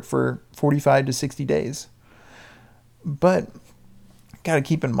pay for it for 45 to 60 days. But got to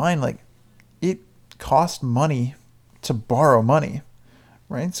keep in mind, like it costs money to borrow money,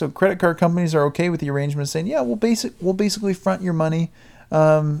 right? So credit card companies are okay with the arrangement saying, yeah, we'll basically front your money,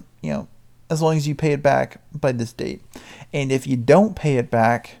 as long as you pay it back by this date. And if you don't pay it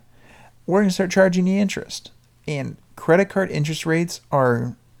back, we're going to start charging you interest. And credit card interest rates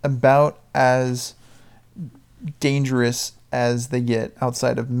are about as dangerous as they get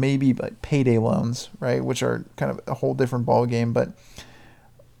outside of maybe like payday loans, right? Which are kind of a whole different ball game. But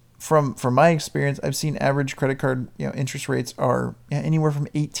from my experience, I've seen average credit card interest rates are anywhere from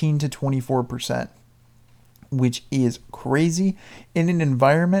 18 to 24%, which is crazy in an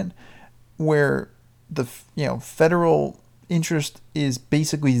environment where the federal interest is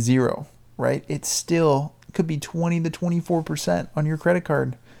basically zero, right? It still could be 20 to 24% on your credit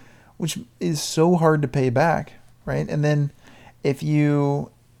card, which is so hard to pay back, right? And then if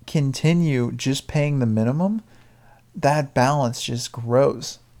you continue just paying the minimum, that balance just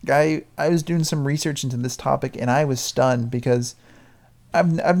grows. I was doing some research into this topic and I was stunned because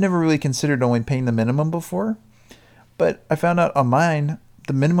I've never really considered only paying the minimum before, but I found out on mine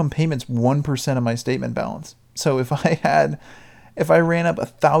the minimum payment's 1% of my statement balance. So if I ran up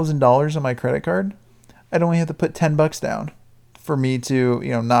 $1,000 on my credit card, I'd only have to put $10 down for me to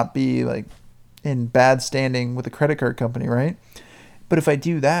not be like in bad standing with a credit card company, right? But if I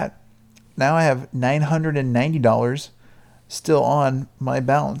do that, now I have $990 still on my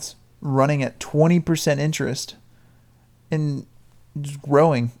balance, running at 20% interest and just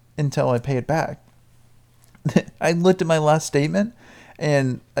growing until I pay it back. I looked at my last statement,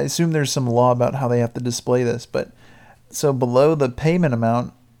 and I assume there's some law about how they have to display this, but so below the payment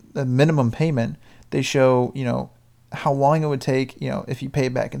amount, the minimum payment, they show, how long it would take, if you pay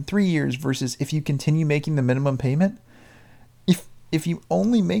it back in 3 years versus if you continue making the minimum payment. If you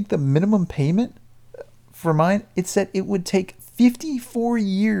only make the minimum payment, for mine, it said it would take 54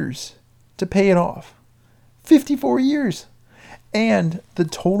 years to pay it off. 54 years. And the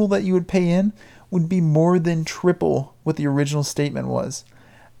total that you would pay in would be more than triple what the original statement was.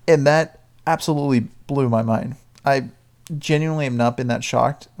 And that absolutely blew my mind. I genuinely have not been that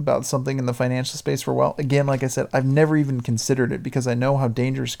shocked about something in the financial space for a while. Again, like I said, I've never even considered it because I know how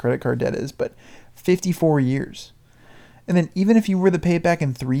dangerous credit card debt is, but 54 years. And then even if you were to pay it back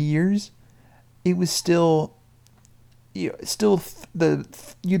in 3 years, it was still you'd pay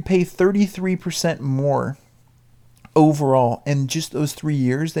 33% more overall in just those 3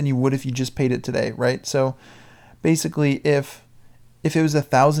 years than you would if you just paid it today, right? So basically, if it was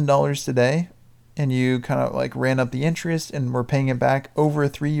 $1,000 today and you kind of like ran up the interest and were paying it back over a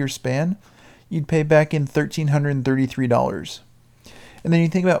 3-year span, you'd pay back in $1,333. And then you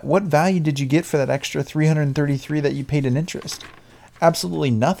think about what value did you get for that extra $333 that you paid in interest? Absolutely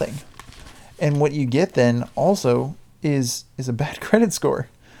nothing. And what you get then also is a bad credit score.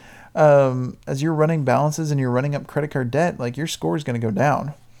 As you're running balances and you're running up credit card debt, like your score is going to go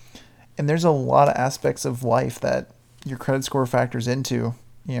down. And there's a lot of aspects of life that your credit score factors into,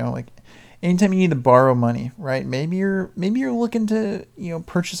 like anytime you need to borrow money, right? Maybe you're looking to,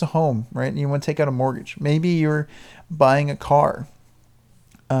 purchase a home, right? And you want to take out a mortgage. Maybe you're buying a car.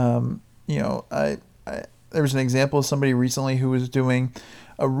 I there was an example of somebody recently who was doing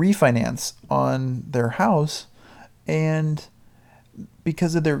a refinance on their house, and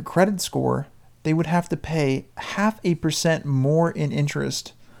because of their credit score, they would have to pay 0.5% more in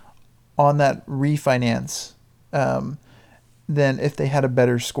interest on that refinance than if they had a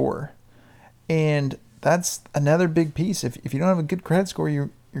better score. And that's another big piece. If you don't have a good credit score, you're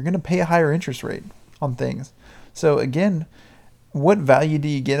going to pay a higher interest rate on things. So again, what value do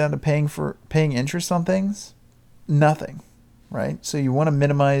you get out of paying interest on things? Nothing, right? So you want to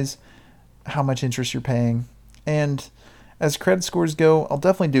minimize how much interest you're paying. And as credit scores go, I'll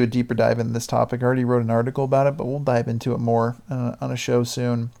definitely do a deeper dive into this topic. I already wrote an article about it, but we'll dive into it more on a show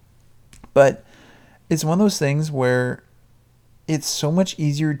soon. But it's one of those things where it's so much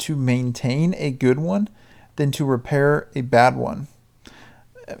easier to maintain a good one than to repair a bad one.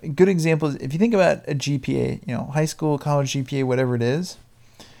 A good example is if you think about a GPA, high school, college GPA, whatever it is.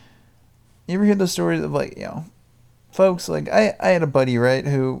 You ever hear those stories of folks, I had a buddy, right,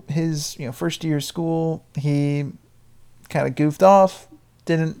 who his, first year of school, he kind of goofed off,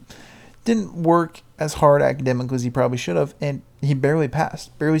 didn't work as hard academically as he probably should have, and he barely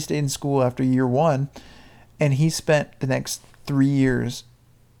passed, barely stayed in school after year one, and he spent the next 3 years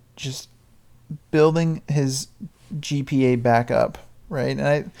just building his GPA back up, right? And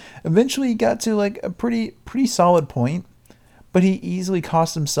I eventually got to a pretty solid point, but he easily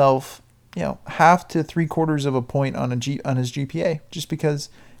cost himself, 1/2 to 3/4 of a point on his GPA just because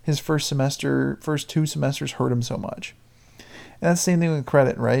his first 2 semesters hurt him so much. And that's the same thing with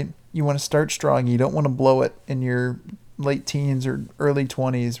credit, right? You want to start strong. You don't want to blow it in your late teens or early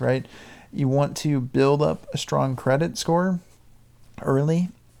 20s, right? You want to build up a strong credit score early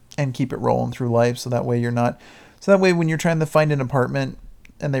and keep it rolling through life so that way when you're trying to find an apartment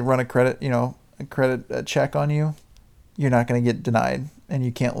and they run a credit check on you, you're not going to get denied, and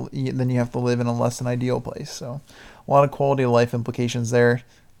then you have to live in a less than ideal place. So a lot of quality of life implications there.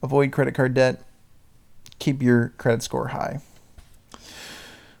 Avoid credit card debt. Keep your credit score high.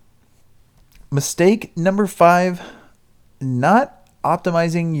 Mistake number 5, not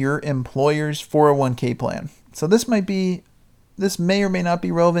optimizing your employer's 401k plan. So this may or may not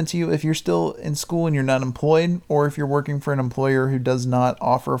be relevant to you if you're still in school and you're not employed, or if you're working for an employer who does not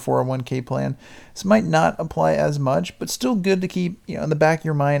offer a 401k plan. This might not apply as much, but still good to keep in the back of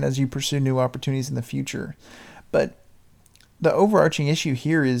your mind as you pursue new opportunities in the future. But the overarching issue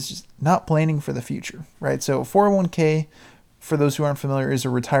here is just not planning for the future, right? So 401k, for those who aren't familiar, is a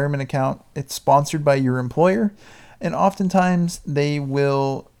retirement account. It's sponsored by your employer, and oftentimes they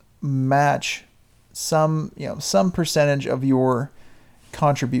will match some percentage of your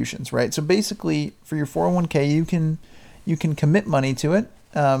contributions, right? So basically, for your 401k, you can commit money to it,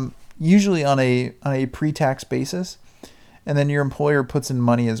 usually on a pre-tax basis, and then your employer puts in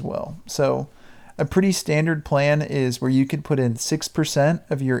money as well. So a pretty standard plan is where you could put in 6%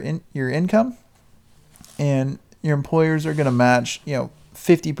 of your income, and your employers are going to match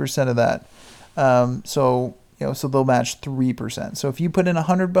 50% of that. So they'll match 3%. So if you put in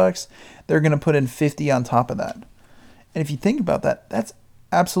 $100, they're going to put in 50 on top of that. And if you think about that, that's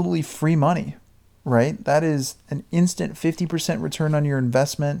absolutely free money, right? That is an instant 50% return on your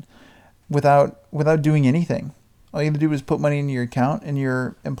investment without doing anything. All you have to do is put money in your account, and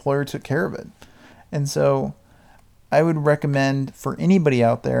your employer took care of it. And so I would recommend for anybody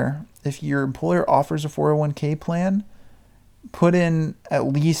out there, if your employer offers a 401k plan, put in at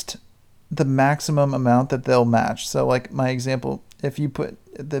least the maximum amount that they'll match. So like my example, if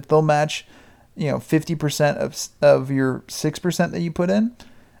they'll match 50% of your 6% that you put in,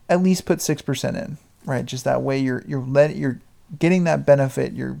 at least put 6% in, right? Just that way you're getting that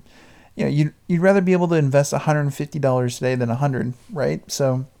benefit. You'd rather be able to invest $150 today than $100, right?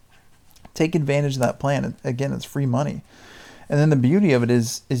 So take advantage of that plan. Again, it's free money. And then the beauty of it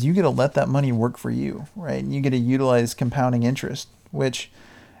is you get to let that money work for you, right? And you get to utilize compounding interest, which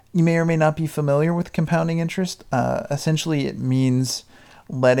you may or may not be familiar with compounding interest. Essentially, it means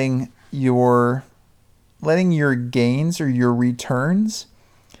letting your gains or your returns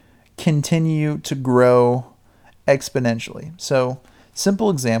continue to grow exponentially. So, simple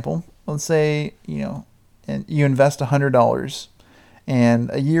example, let's say, and you invest $100 and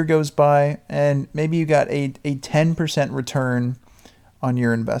a year goes by and maybe you got a 10% return on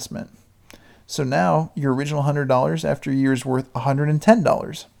your investment. So now your original $100 after a year is worth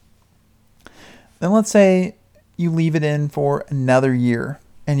 $110. Then let's say you leave it in for another year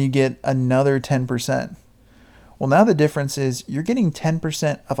and you get another 10%. Well, now the difference is you're getting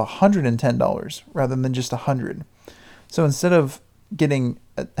 10% of $110 rather than just 100. So instead of having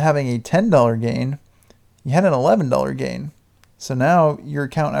a $10 gain, you had an $11 gain. So now your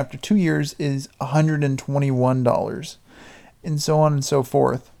account after 2 years is $121, and so on and so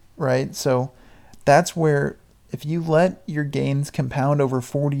forth, right? So that's where, if you let your gains compound over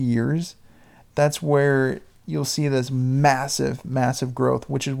 40 years, that's where you'll see this massive, massive growth,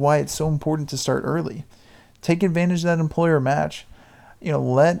 which is why it's so important to start early. Take advantage of that employer match.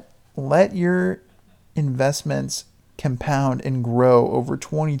 Let your investments compound and grow over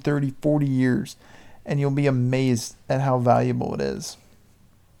 20, 30, 40 years, and you'll be amazed at how valuable it is.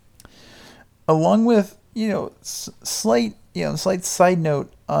 Along with, slight side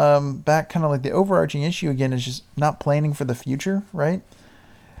note, back kind of like the overarching issue again is just not planning for the future, right?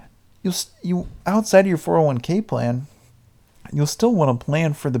 You outside of your 401k plan, you'll still want to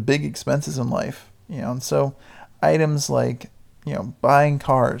plan for the big expenses in life, and so items like, buying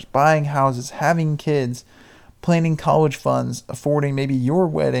cars, buying houses, having kids, planning college funds, affording maybe your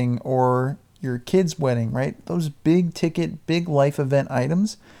wedding or your kid's wedding, right? Those big ticket, big life event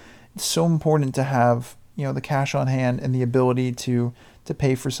items, it's so important to have, the cash on hand and the ability to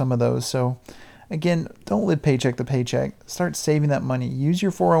pay for some of those. So again, don't live paycheck to paycheck. Start saving that money. Use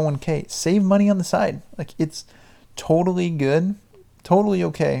your 401k. Save money on the side. Like, it's totally good, totally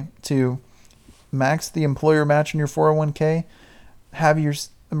okay to max the employer match in your 401k, have your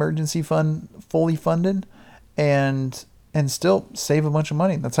emergency fund fully funded, and still save a bunch of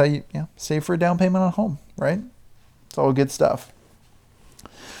money. That's how you save for a down payment on a home, right? It's all good stuff.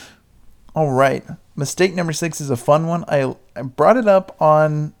 All right. Mistake number 6 is a fun one. I brought it up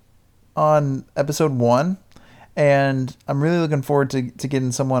on episode 1, and I'm really looking forward to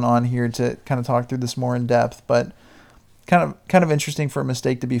getting someone on here to kind of talk through this more in depth, but kind of interesting for a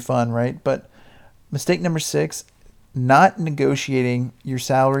mistake to be fun, right? But mistake number 6, not negotiating your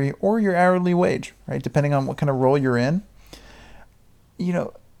salary or your hourly wage, right? Depending on what kind of role you're in.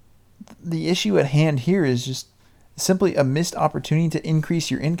 The issue at hand here is just simply a missed opportunity to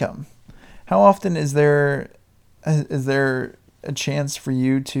increase your income. How often is there a chance for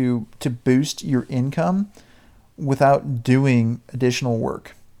you to boost your income without doing additional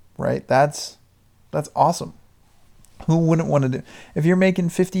work, right? That's awesome. Who wouldn't want to do? If you're making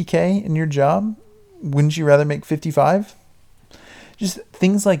 50K in your job, wouldn't you rather make 55? Just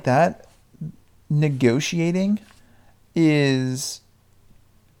things like that. Negotiating is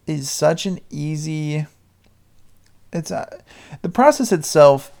such an easy. The process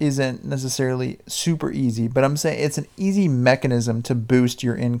itself isn't necessarily super easy, but I'm saying it's an easy mechanism to boost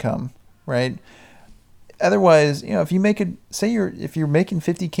your income, right? Otherwise, if you if you're making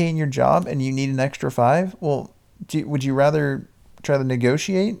 50K in your job and you need an extra 5, well, would you rather try to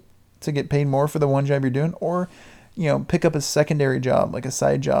negotiate to get paid more for the one job you're doing, or pick up a secondary job, like a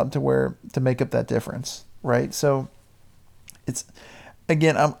side job, to make up that difference, right? So it's,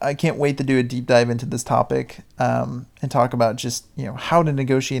 again, I can't wait to do a deep dive into this topic, and talk about just how to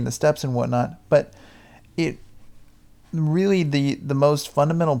negotiate and the steps and whatnot. But it really, the most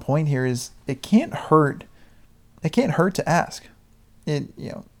fundamental point here is it can't hurt. It can't hurt to ask.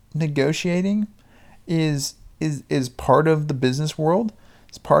 Negotiating is part of the business world.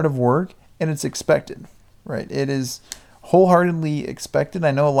 It's part of work, and it's expected, right? It is wholeheartedly expected.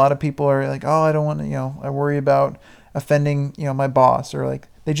 I know a lot of people are like, oh, I don't want to, I worry about offending, my boss, or like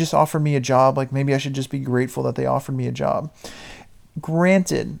they just offered me a job. Like, maybe I should just be grateful that they offered me a job.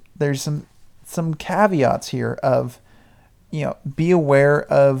 Granted, there's some caveats here of, be aware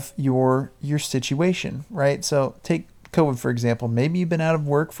of your situation, right? So take COVID, for example. Maybe you've been out of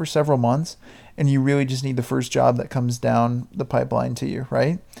work for several months and you really just need the first job that comes down the pipeline to you,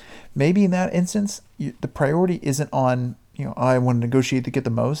 right? Maybe in that instance, the priority isn't on, I want to negotiate to get the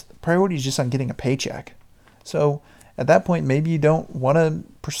most. The priority is just on getting a paycheck. So at that point, maybe you don't want to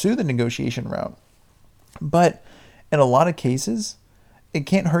pursue the negotiation route. But in a lot of cases, it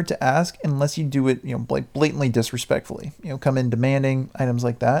can't hurt to ask unless you do it, like blatantly disrespectfully, come in demanding items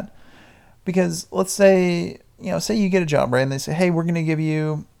like that. Because let's say, say you get a job, right? And they say, hey, we're going to give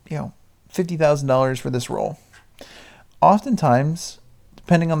you, $50,000 for this role. Oftentimes,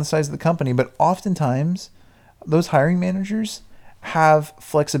 depending on the size of the company, but oftentimes those hiring managers have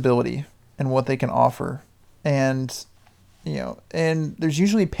flexibility in what they can offer. And, and there's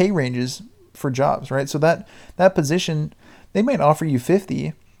usually pay ranges for jobs, right? So that position, they might offer you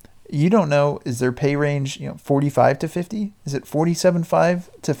 50. You don't know, is their pay range, 45 to 50? Is it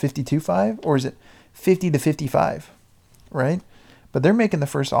 47.5 to 52.5? Or is it 50 to 55, right? But they're making the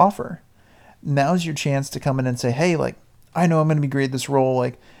first offer. Now's your chance to come in and say, hey, like, I know I'm going to be great at this role.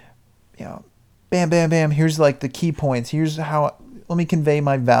 Like, bam, bam, bam. Here's like the key points. Here's how, let me convey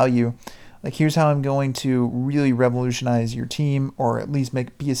my value. Like, here's how I'm going to really revolutionize your team, or at least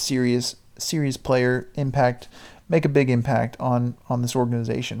be a serious player, make a big impact on this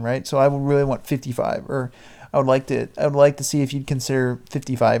organization, right? So I would really want 55, or I would like to see if you'd consider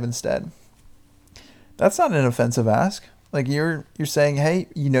 55 instead. That's not an offensive ask. Like, you're saying, hey,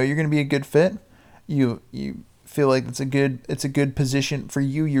 you're going to be a good fit. You feel like it's a good position for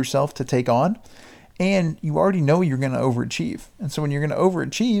you yourself to take on, and you already know you're going to overachieve. And so when you're going to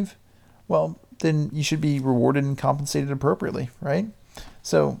overachieve, well, then you should be rewarded and compensated appropriately, right?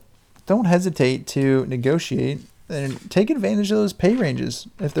 So don't hesitate to negotiate and take advantage of those pay ranges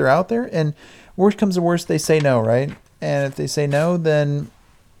if they're out there. And worst comes to worst, they say no, right? And if they say no, then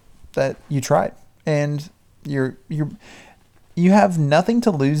that you tried, and you have nothing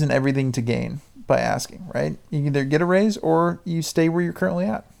to lose and everything to gain by asking, right? You either get a raise or you stay where you're currently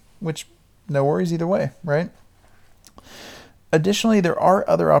at, which no worries either way, right? Additionally, there are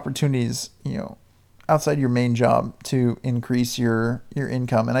other opportunities, outside your main job to increase your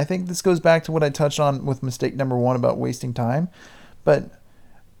income. And I think this goes back to what I touched on with mistake number 1 about wasting time. But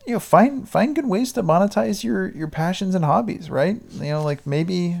find good ways to monetize your passions and hobbies, right? Like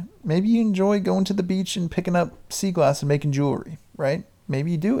maybe you enjoy going to the beach and picking up sea glass and making jewelry, right?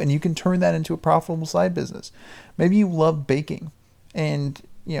 Maybe you do, and you can turn that into a profitable side business. Maybe you love baking, and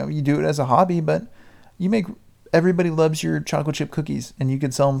you do it as a hobby, but everybody loves your chocolate chip cookies, and you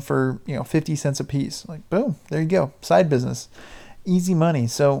could sell them for 50 cents a piece. Like, boom, there you go, side business, easy money.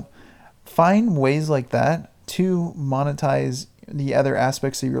 So find ways like that to monetize the other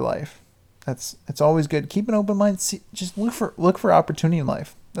aspects of your life. It's always good. Keep an open mind. Just look for opportunity in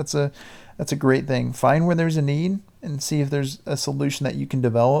life. That's a great thing. Find where there's a need and see if there's a solution that you can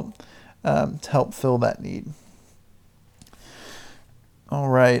develop to help fill that need. All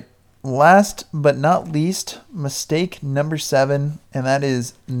right. Last but not least, mistake number 7, and that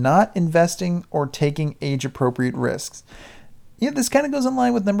is not investing or taking age-appropriate risks. This kind of goes in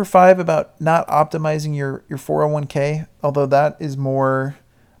line with number 5 about not optimizing your 401k, although that is more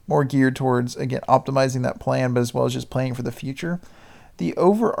geared towards, again, optimizing that plan, but as well as just planning for the future. The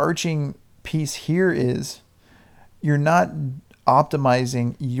overarching piece here is you're not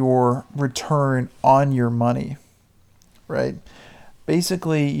optimizing your return on your money, right?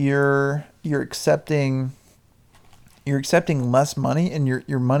 Basically, you're accepting less money, and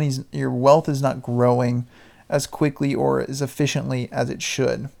your wealth is not growing as quickly or as efficiently as it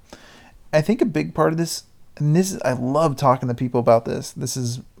should. I think a big part of this, and I love talking to people about this. This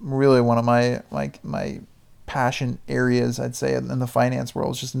is really one of my passion areas, I'd say, in the finance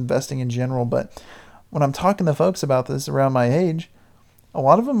world, is just investing in general. But when I'm talking to folks about this around my age, a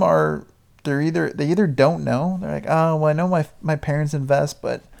lot of them they either don't know. They're like, oh, well, I know my parents invest,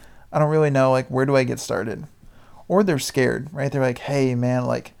 but I don't really know, like, where do I get started? Or they're scared, right? They're like, hey, man,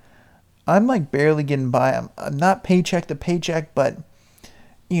 like, I'm like barely getting by. I'm not paycheck to paycheck, but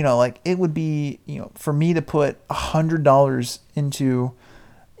like, it would be, for me to put $100 into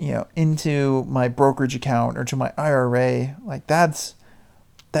my brokerage account or to my IRA, like, that's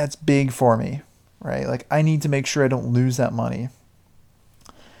big for me, right? Like, I need to make sure I don't lose that money.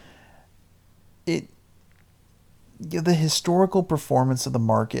 The historical performance of the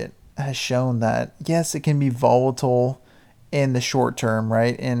market has shown that, yes, it can be volatile in the short term,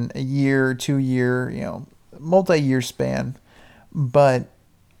 right? In a year, 2 year, multi-year span. But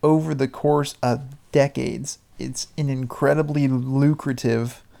over the course of decades, it's an incredibly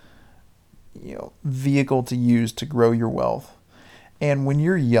lucrative, vehicle to use to grow your wealth. And when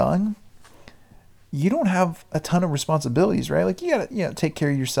you're young, you don't have a ton of responsibilities, right? Like, you gotta, take care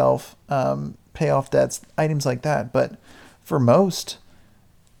of yourself, pay off debts, items like that. But for most,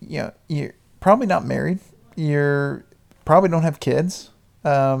 you're probably not married. You're probably don't have kids.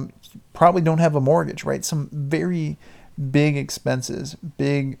 Probably don't have a mortgage, right? Some very big expenses,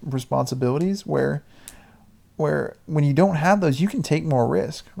 big responsibilities where when you don't have those, you can take more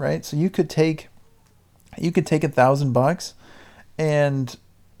risk, right? So you could take $1,000 and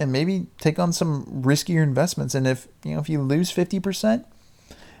maybe take on some riskier investments. And if you lose 50%,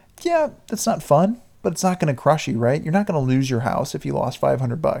 yeah, that's not fun, but it's not going to crush you, right? You're not going to lose your house if you lost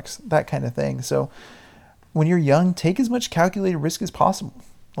 $500, that kind of thing. So when you're young, take as much calculated risk as possible.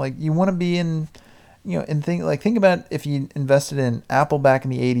 Like, you want to be in, think about if you invested in Apple back in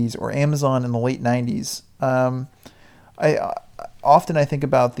the 80s or Amazon in the late 90s. I think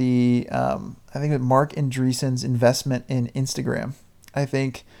about Mark Andreessen's investment in Instagram. I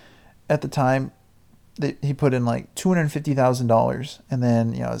think at the time that he put in like $250,000, and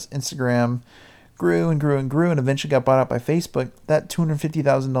then his Instagram grew and grew and grew and eventually got bought out by Facebook, that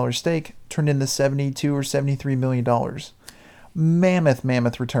 $250,000 stake turned into $72 or $73 million.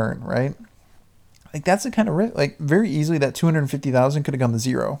 Mammoth return, right? Like that's the kind of risk, like very easily that 250,000 could have gone to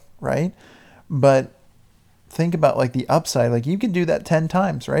zero, right? But think about like the upside, like you could do that 10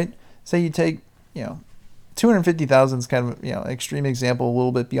 times, right? Say you take, 250,000 is kind of, extreme example, a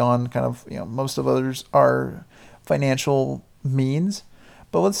little bit beyond kind of, most of others are financial means.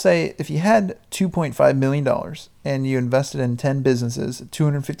 But let's say if you had $2.5 million and you invested in 10 businesses,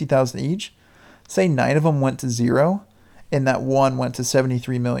 250,000 each, say 9 of them went to zero and that one went to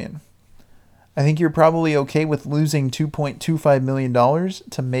 73 million. I think you're probably okay with losing $2.25 million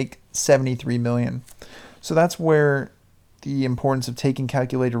to make 73 million. So that's where the importance of taking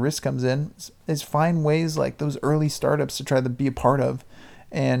calculated risk comes in, is find ways like those early startups to try to be a part of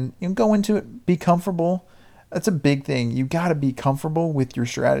and go into it, be comfortable. That's a big thing. You got to be comfortable with your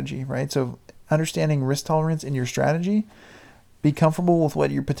strategy, right? So understanding risk tolerance in your strategy, be comfortable with what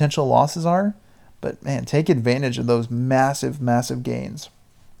your potential losses are, but man, take advantage of those massive gains.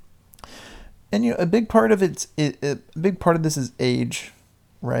 And a big part of big part of this is age,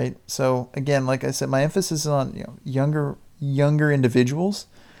 right? So again, like I said, my emphasis is on younger individuals.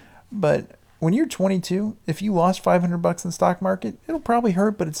 But when you're 22, if you lost $500 in the stock market, it'll probably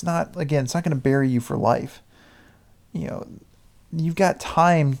hurt, but it's not going to bury you for life. You've got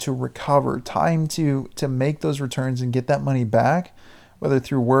time to recover, time to make those returns and get that money back, whether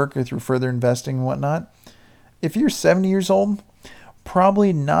through work or through further investing and whatnot. If you're 70 years old,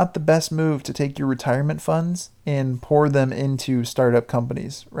 probably not the best move to take your retirement funds and pour them into startup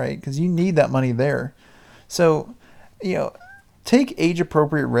companies, right? Because you need that money there. So, take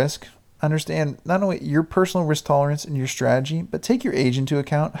age-appropriate risk. Understand not only your personal risk tolerance and your strategy, but take your age into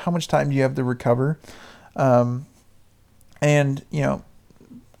account. How much time do you have to recover? And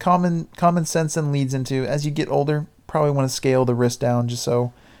common sense then leads into, as you get older, probably want to scale the risk down just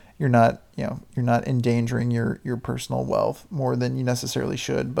so you're not endangering your personal wealth more than you necessarily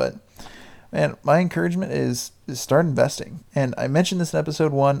should. But man, my encouragement is start investing. And I mentioned this in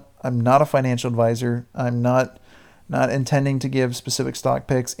episode 1. I'm not a financial advisor. I'm not intending to give specific stock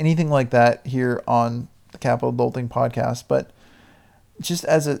picks, anything like that here on the Capital Adulting podcast. But just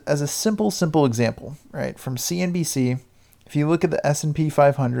as a simple example, right? From CNBC, if you look at the S&P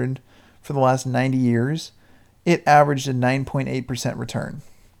 500 for the last 90 years, it averaged a 9.8% return.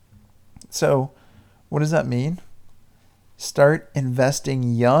 So what does that mean? Start investing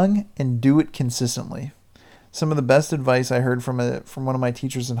young and do it consistently. Some of the best advice I heard from one of my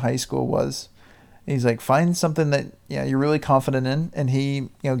teachers in high school was, he's like, find something that you're really confident in. And he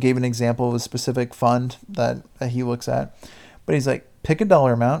gave an example of a specific fund that he looks at. But he's like, pick a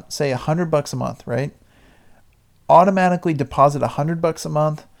dollar amount, say $100 a month, right? Automatically deposit $100 a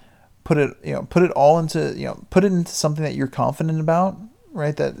month, put it all into put it into something that you're confident about,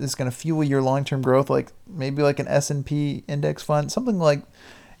 right? That is going to fuel your long-term growth, like maybe like an S&P index fund, something like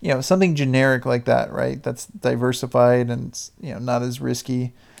something generic like that, right? That's diversified and not as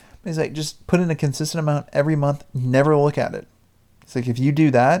risky. He's like, just put in a consistent amount every month, never look at it. It's like, if you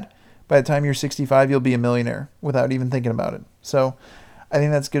do that, by the time you're 65, you'll be a millionaire without even thinking about it. So I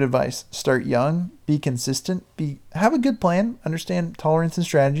think that's good advice. Start young, be consistent, have a good plan, understand tolerance and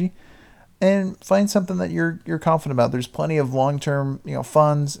strategy, and find something that you're confident about. There's plenty of long-term,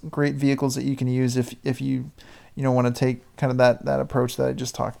 funds, great vehicles that you can use if you want to take kind of that approach that I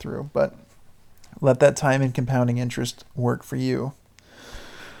just talked through. But let that time and compounding interest work for you.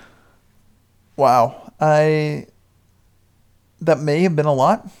 Wow, that may have been a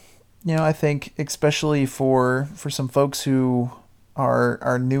lot. I think especially for some folks who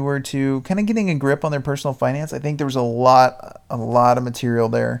are newer to kind of getting a grip on their personal finance, I think there was a lot of material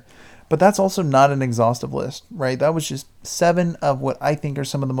there. But that's also not an exhaustive list, right? That was just 7 of what I think are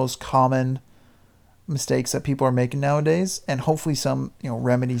some of the most common mistakes that people are making nowadays, and hopefully some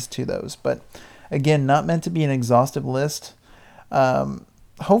remedies to those. But again, not meant to be an exhaustive list.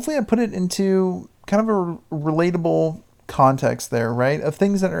 Hopefully I put it into kind of a relatable context there, right? Of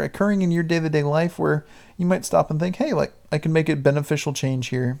things that are occurring in your day-to-day life where you might stop and think, hey, like I can make a beneficial change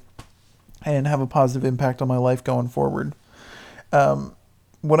here and have a positive impact on my life going forward.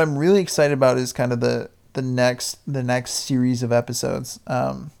 What I'm really excited about is kind of the next series of episodes.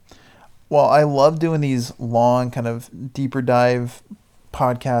 While I love doing these long kind of deeper dive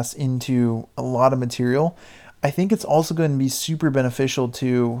podcasts into a lot of material, I think it's also going to be super beneficial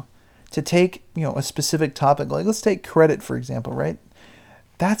to take, a specific topic. Like let's take credit, for example, right?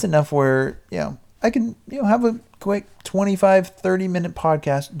 That's enough where, I can, have a quick 25, 30-minute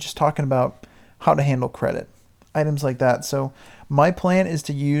podcast just talking about how to handle credit. items like that. So my plan is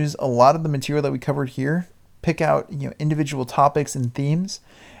to use a lot of the material that we covered here, pick out individual topics and themes,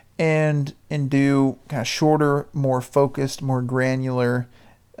 and do kind of shorter, more focused, more granular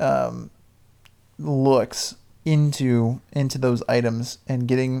looks into those items, and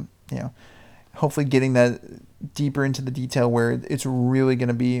getting hopefully getting that deeper into the detail where it's really going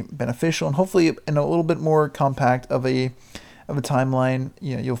to be beneficial, and hopefully in a little bit more compact of a timeline.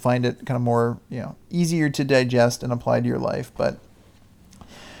 You'll find it kind of more easier to digest and apply to your life. But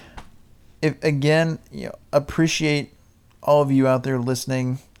if again, appreciate all of you out there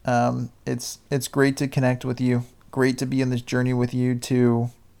listening. It's great to connect with you. Great to be in this journey with you to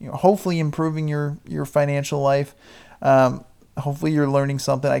hopefully improving your financial life. Hopefully you're learning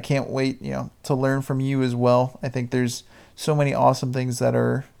something. I can't wait to learn from you as well. I think there's so many awesome things that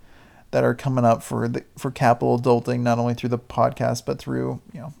are coming up for Capital Adulting, not only through the podcast but through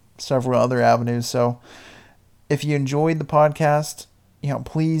several other avenues. So if you enjoyed the podcast,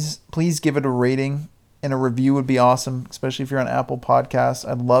 please give it a rating, and a review would be awesome, especially if you're on Apple Podcasts.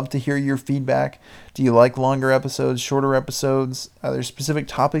 I'd love to hear your feedback. Do you like longer episodes, shorter episodes? Are there specific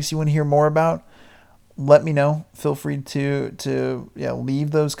topics you want to hear more about? Let me know. Feel free to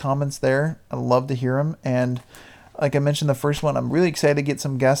leave those comments there. I'd love to hear them. And like I mentioned, the first one, I'm really excited to get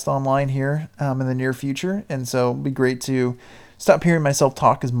some guests online here in the near future. And so it'll be great to stop hearing myself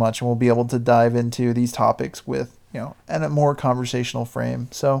talk as much, and we'll be able to dive into these topics with, in a more conversational frame.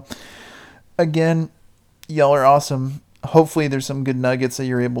 So again, y'all are awesome. Hopefully there's some good nuggets that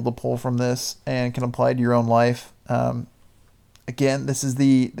you're able to pull from this and can apply to your own life. Again, this is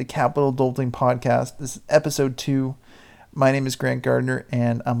the Capital Adulting Podcast. This is episode 2. My name is Grant Gardner,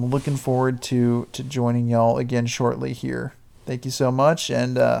 and I'm looking forward to joining y'all again shortly here. Thank you so much,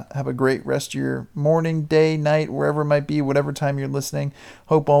 and have a great rest of your morning, day, night, wherever it might be, whatever time you're listening.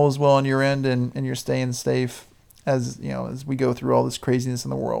 Hope all is well on your end, and you're staying safe as we go through all this craziness in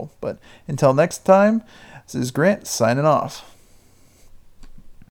the world. But until next time, this is Grant signing off.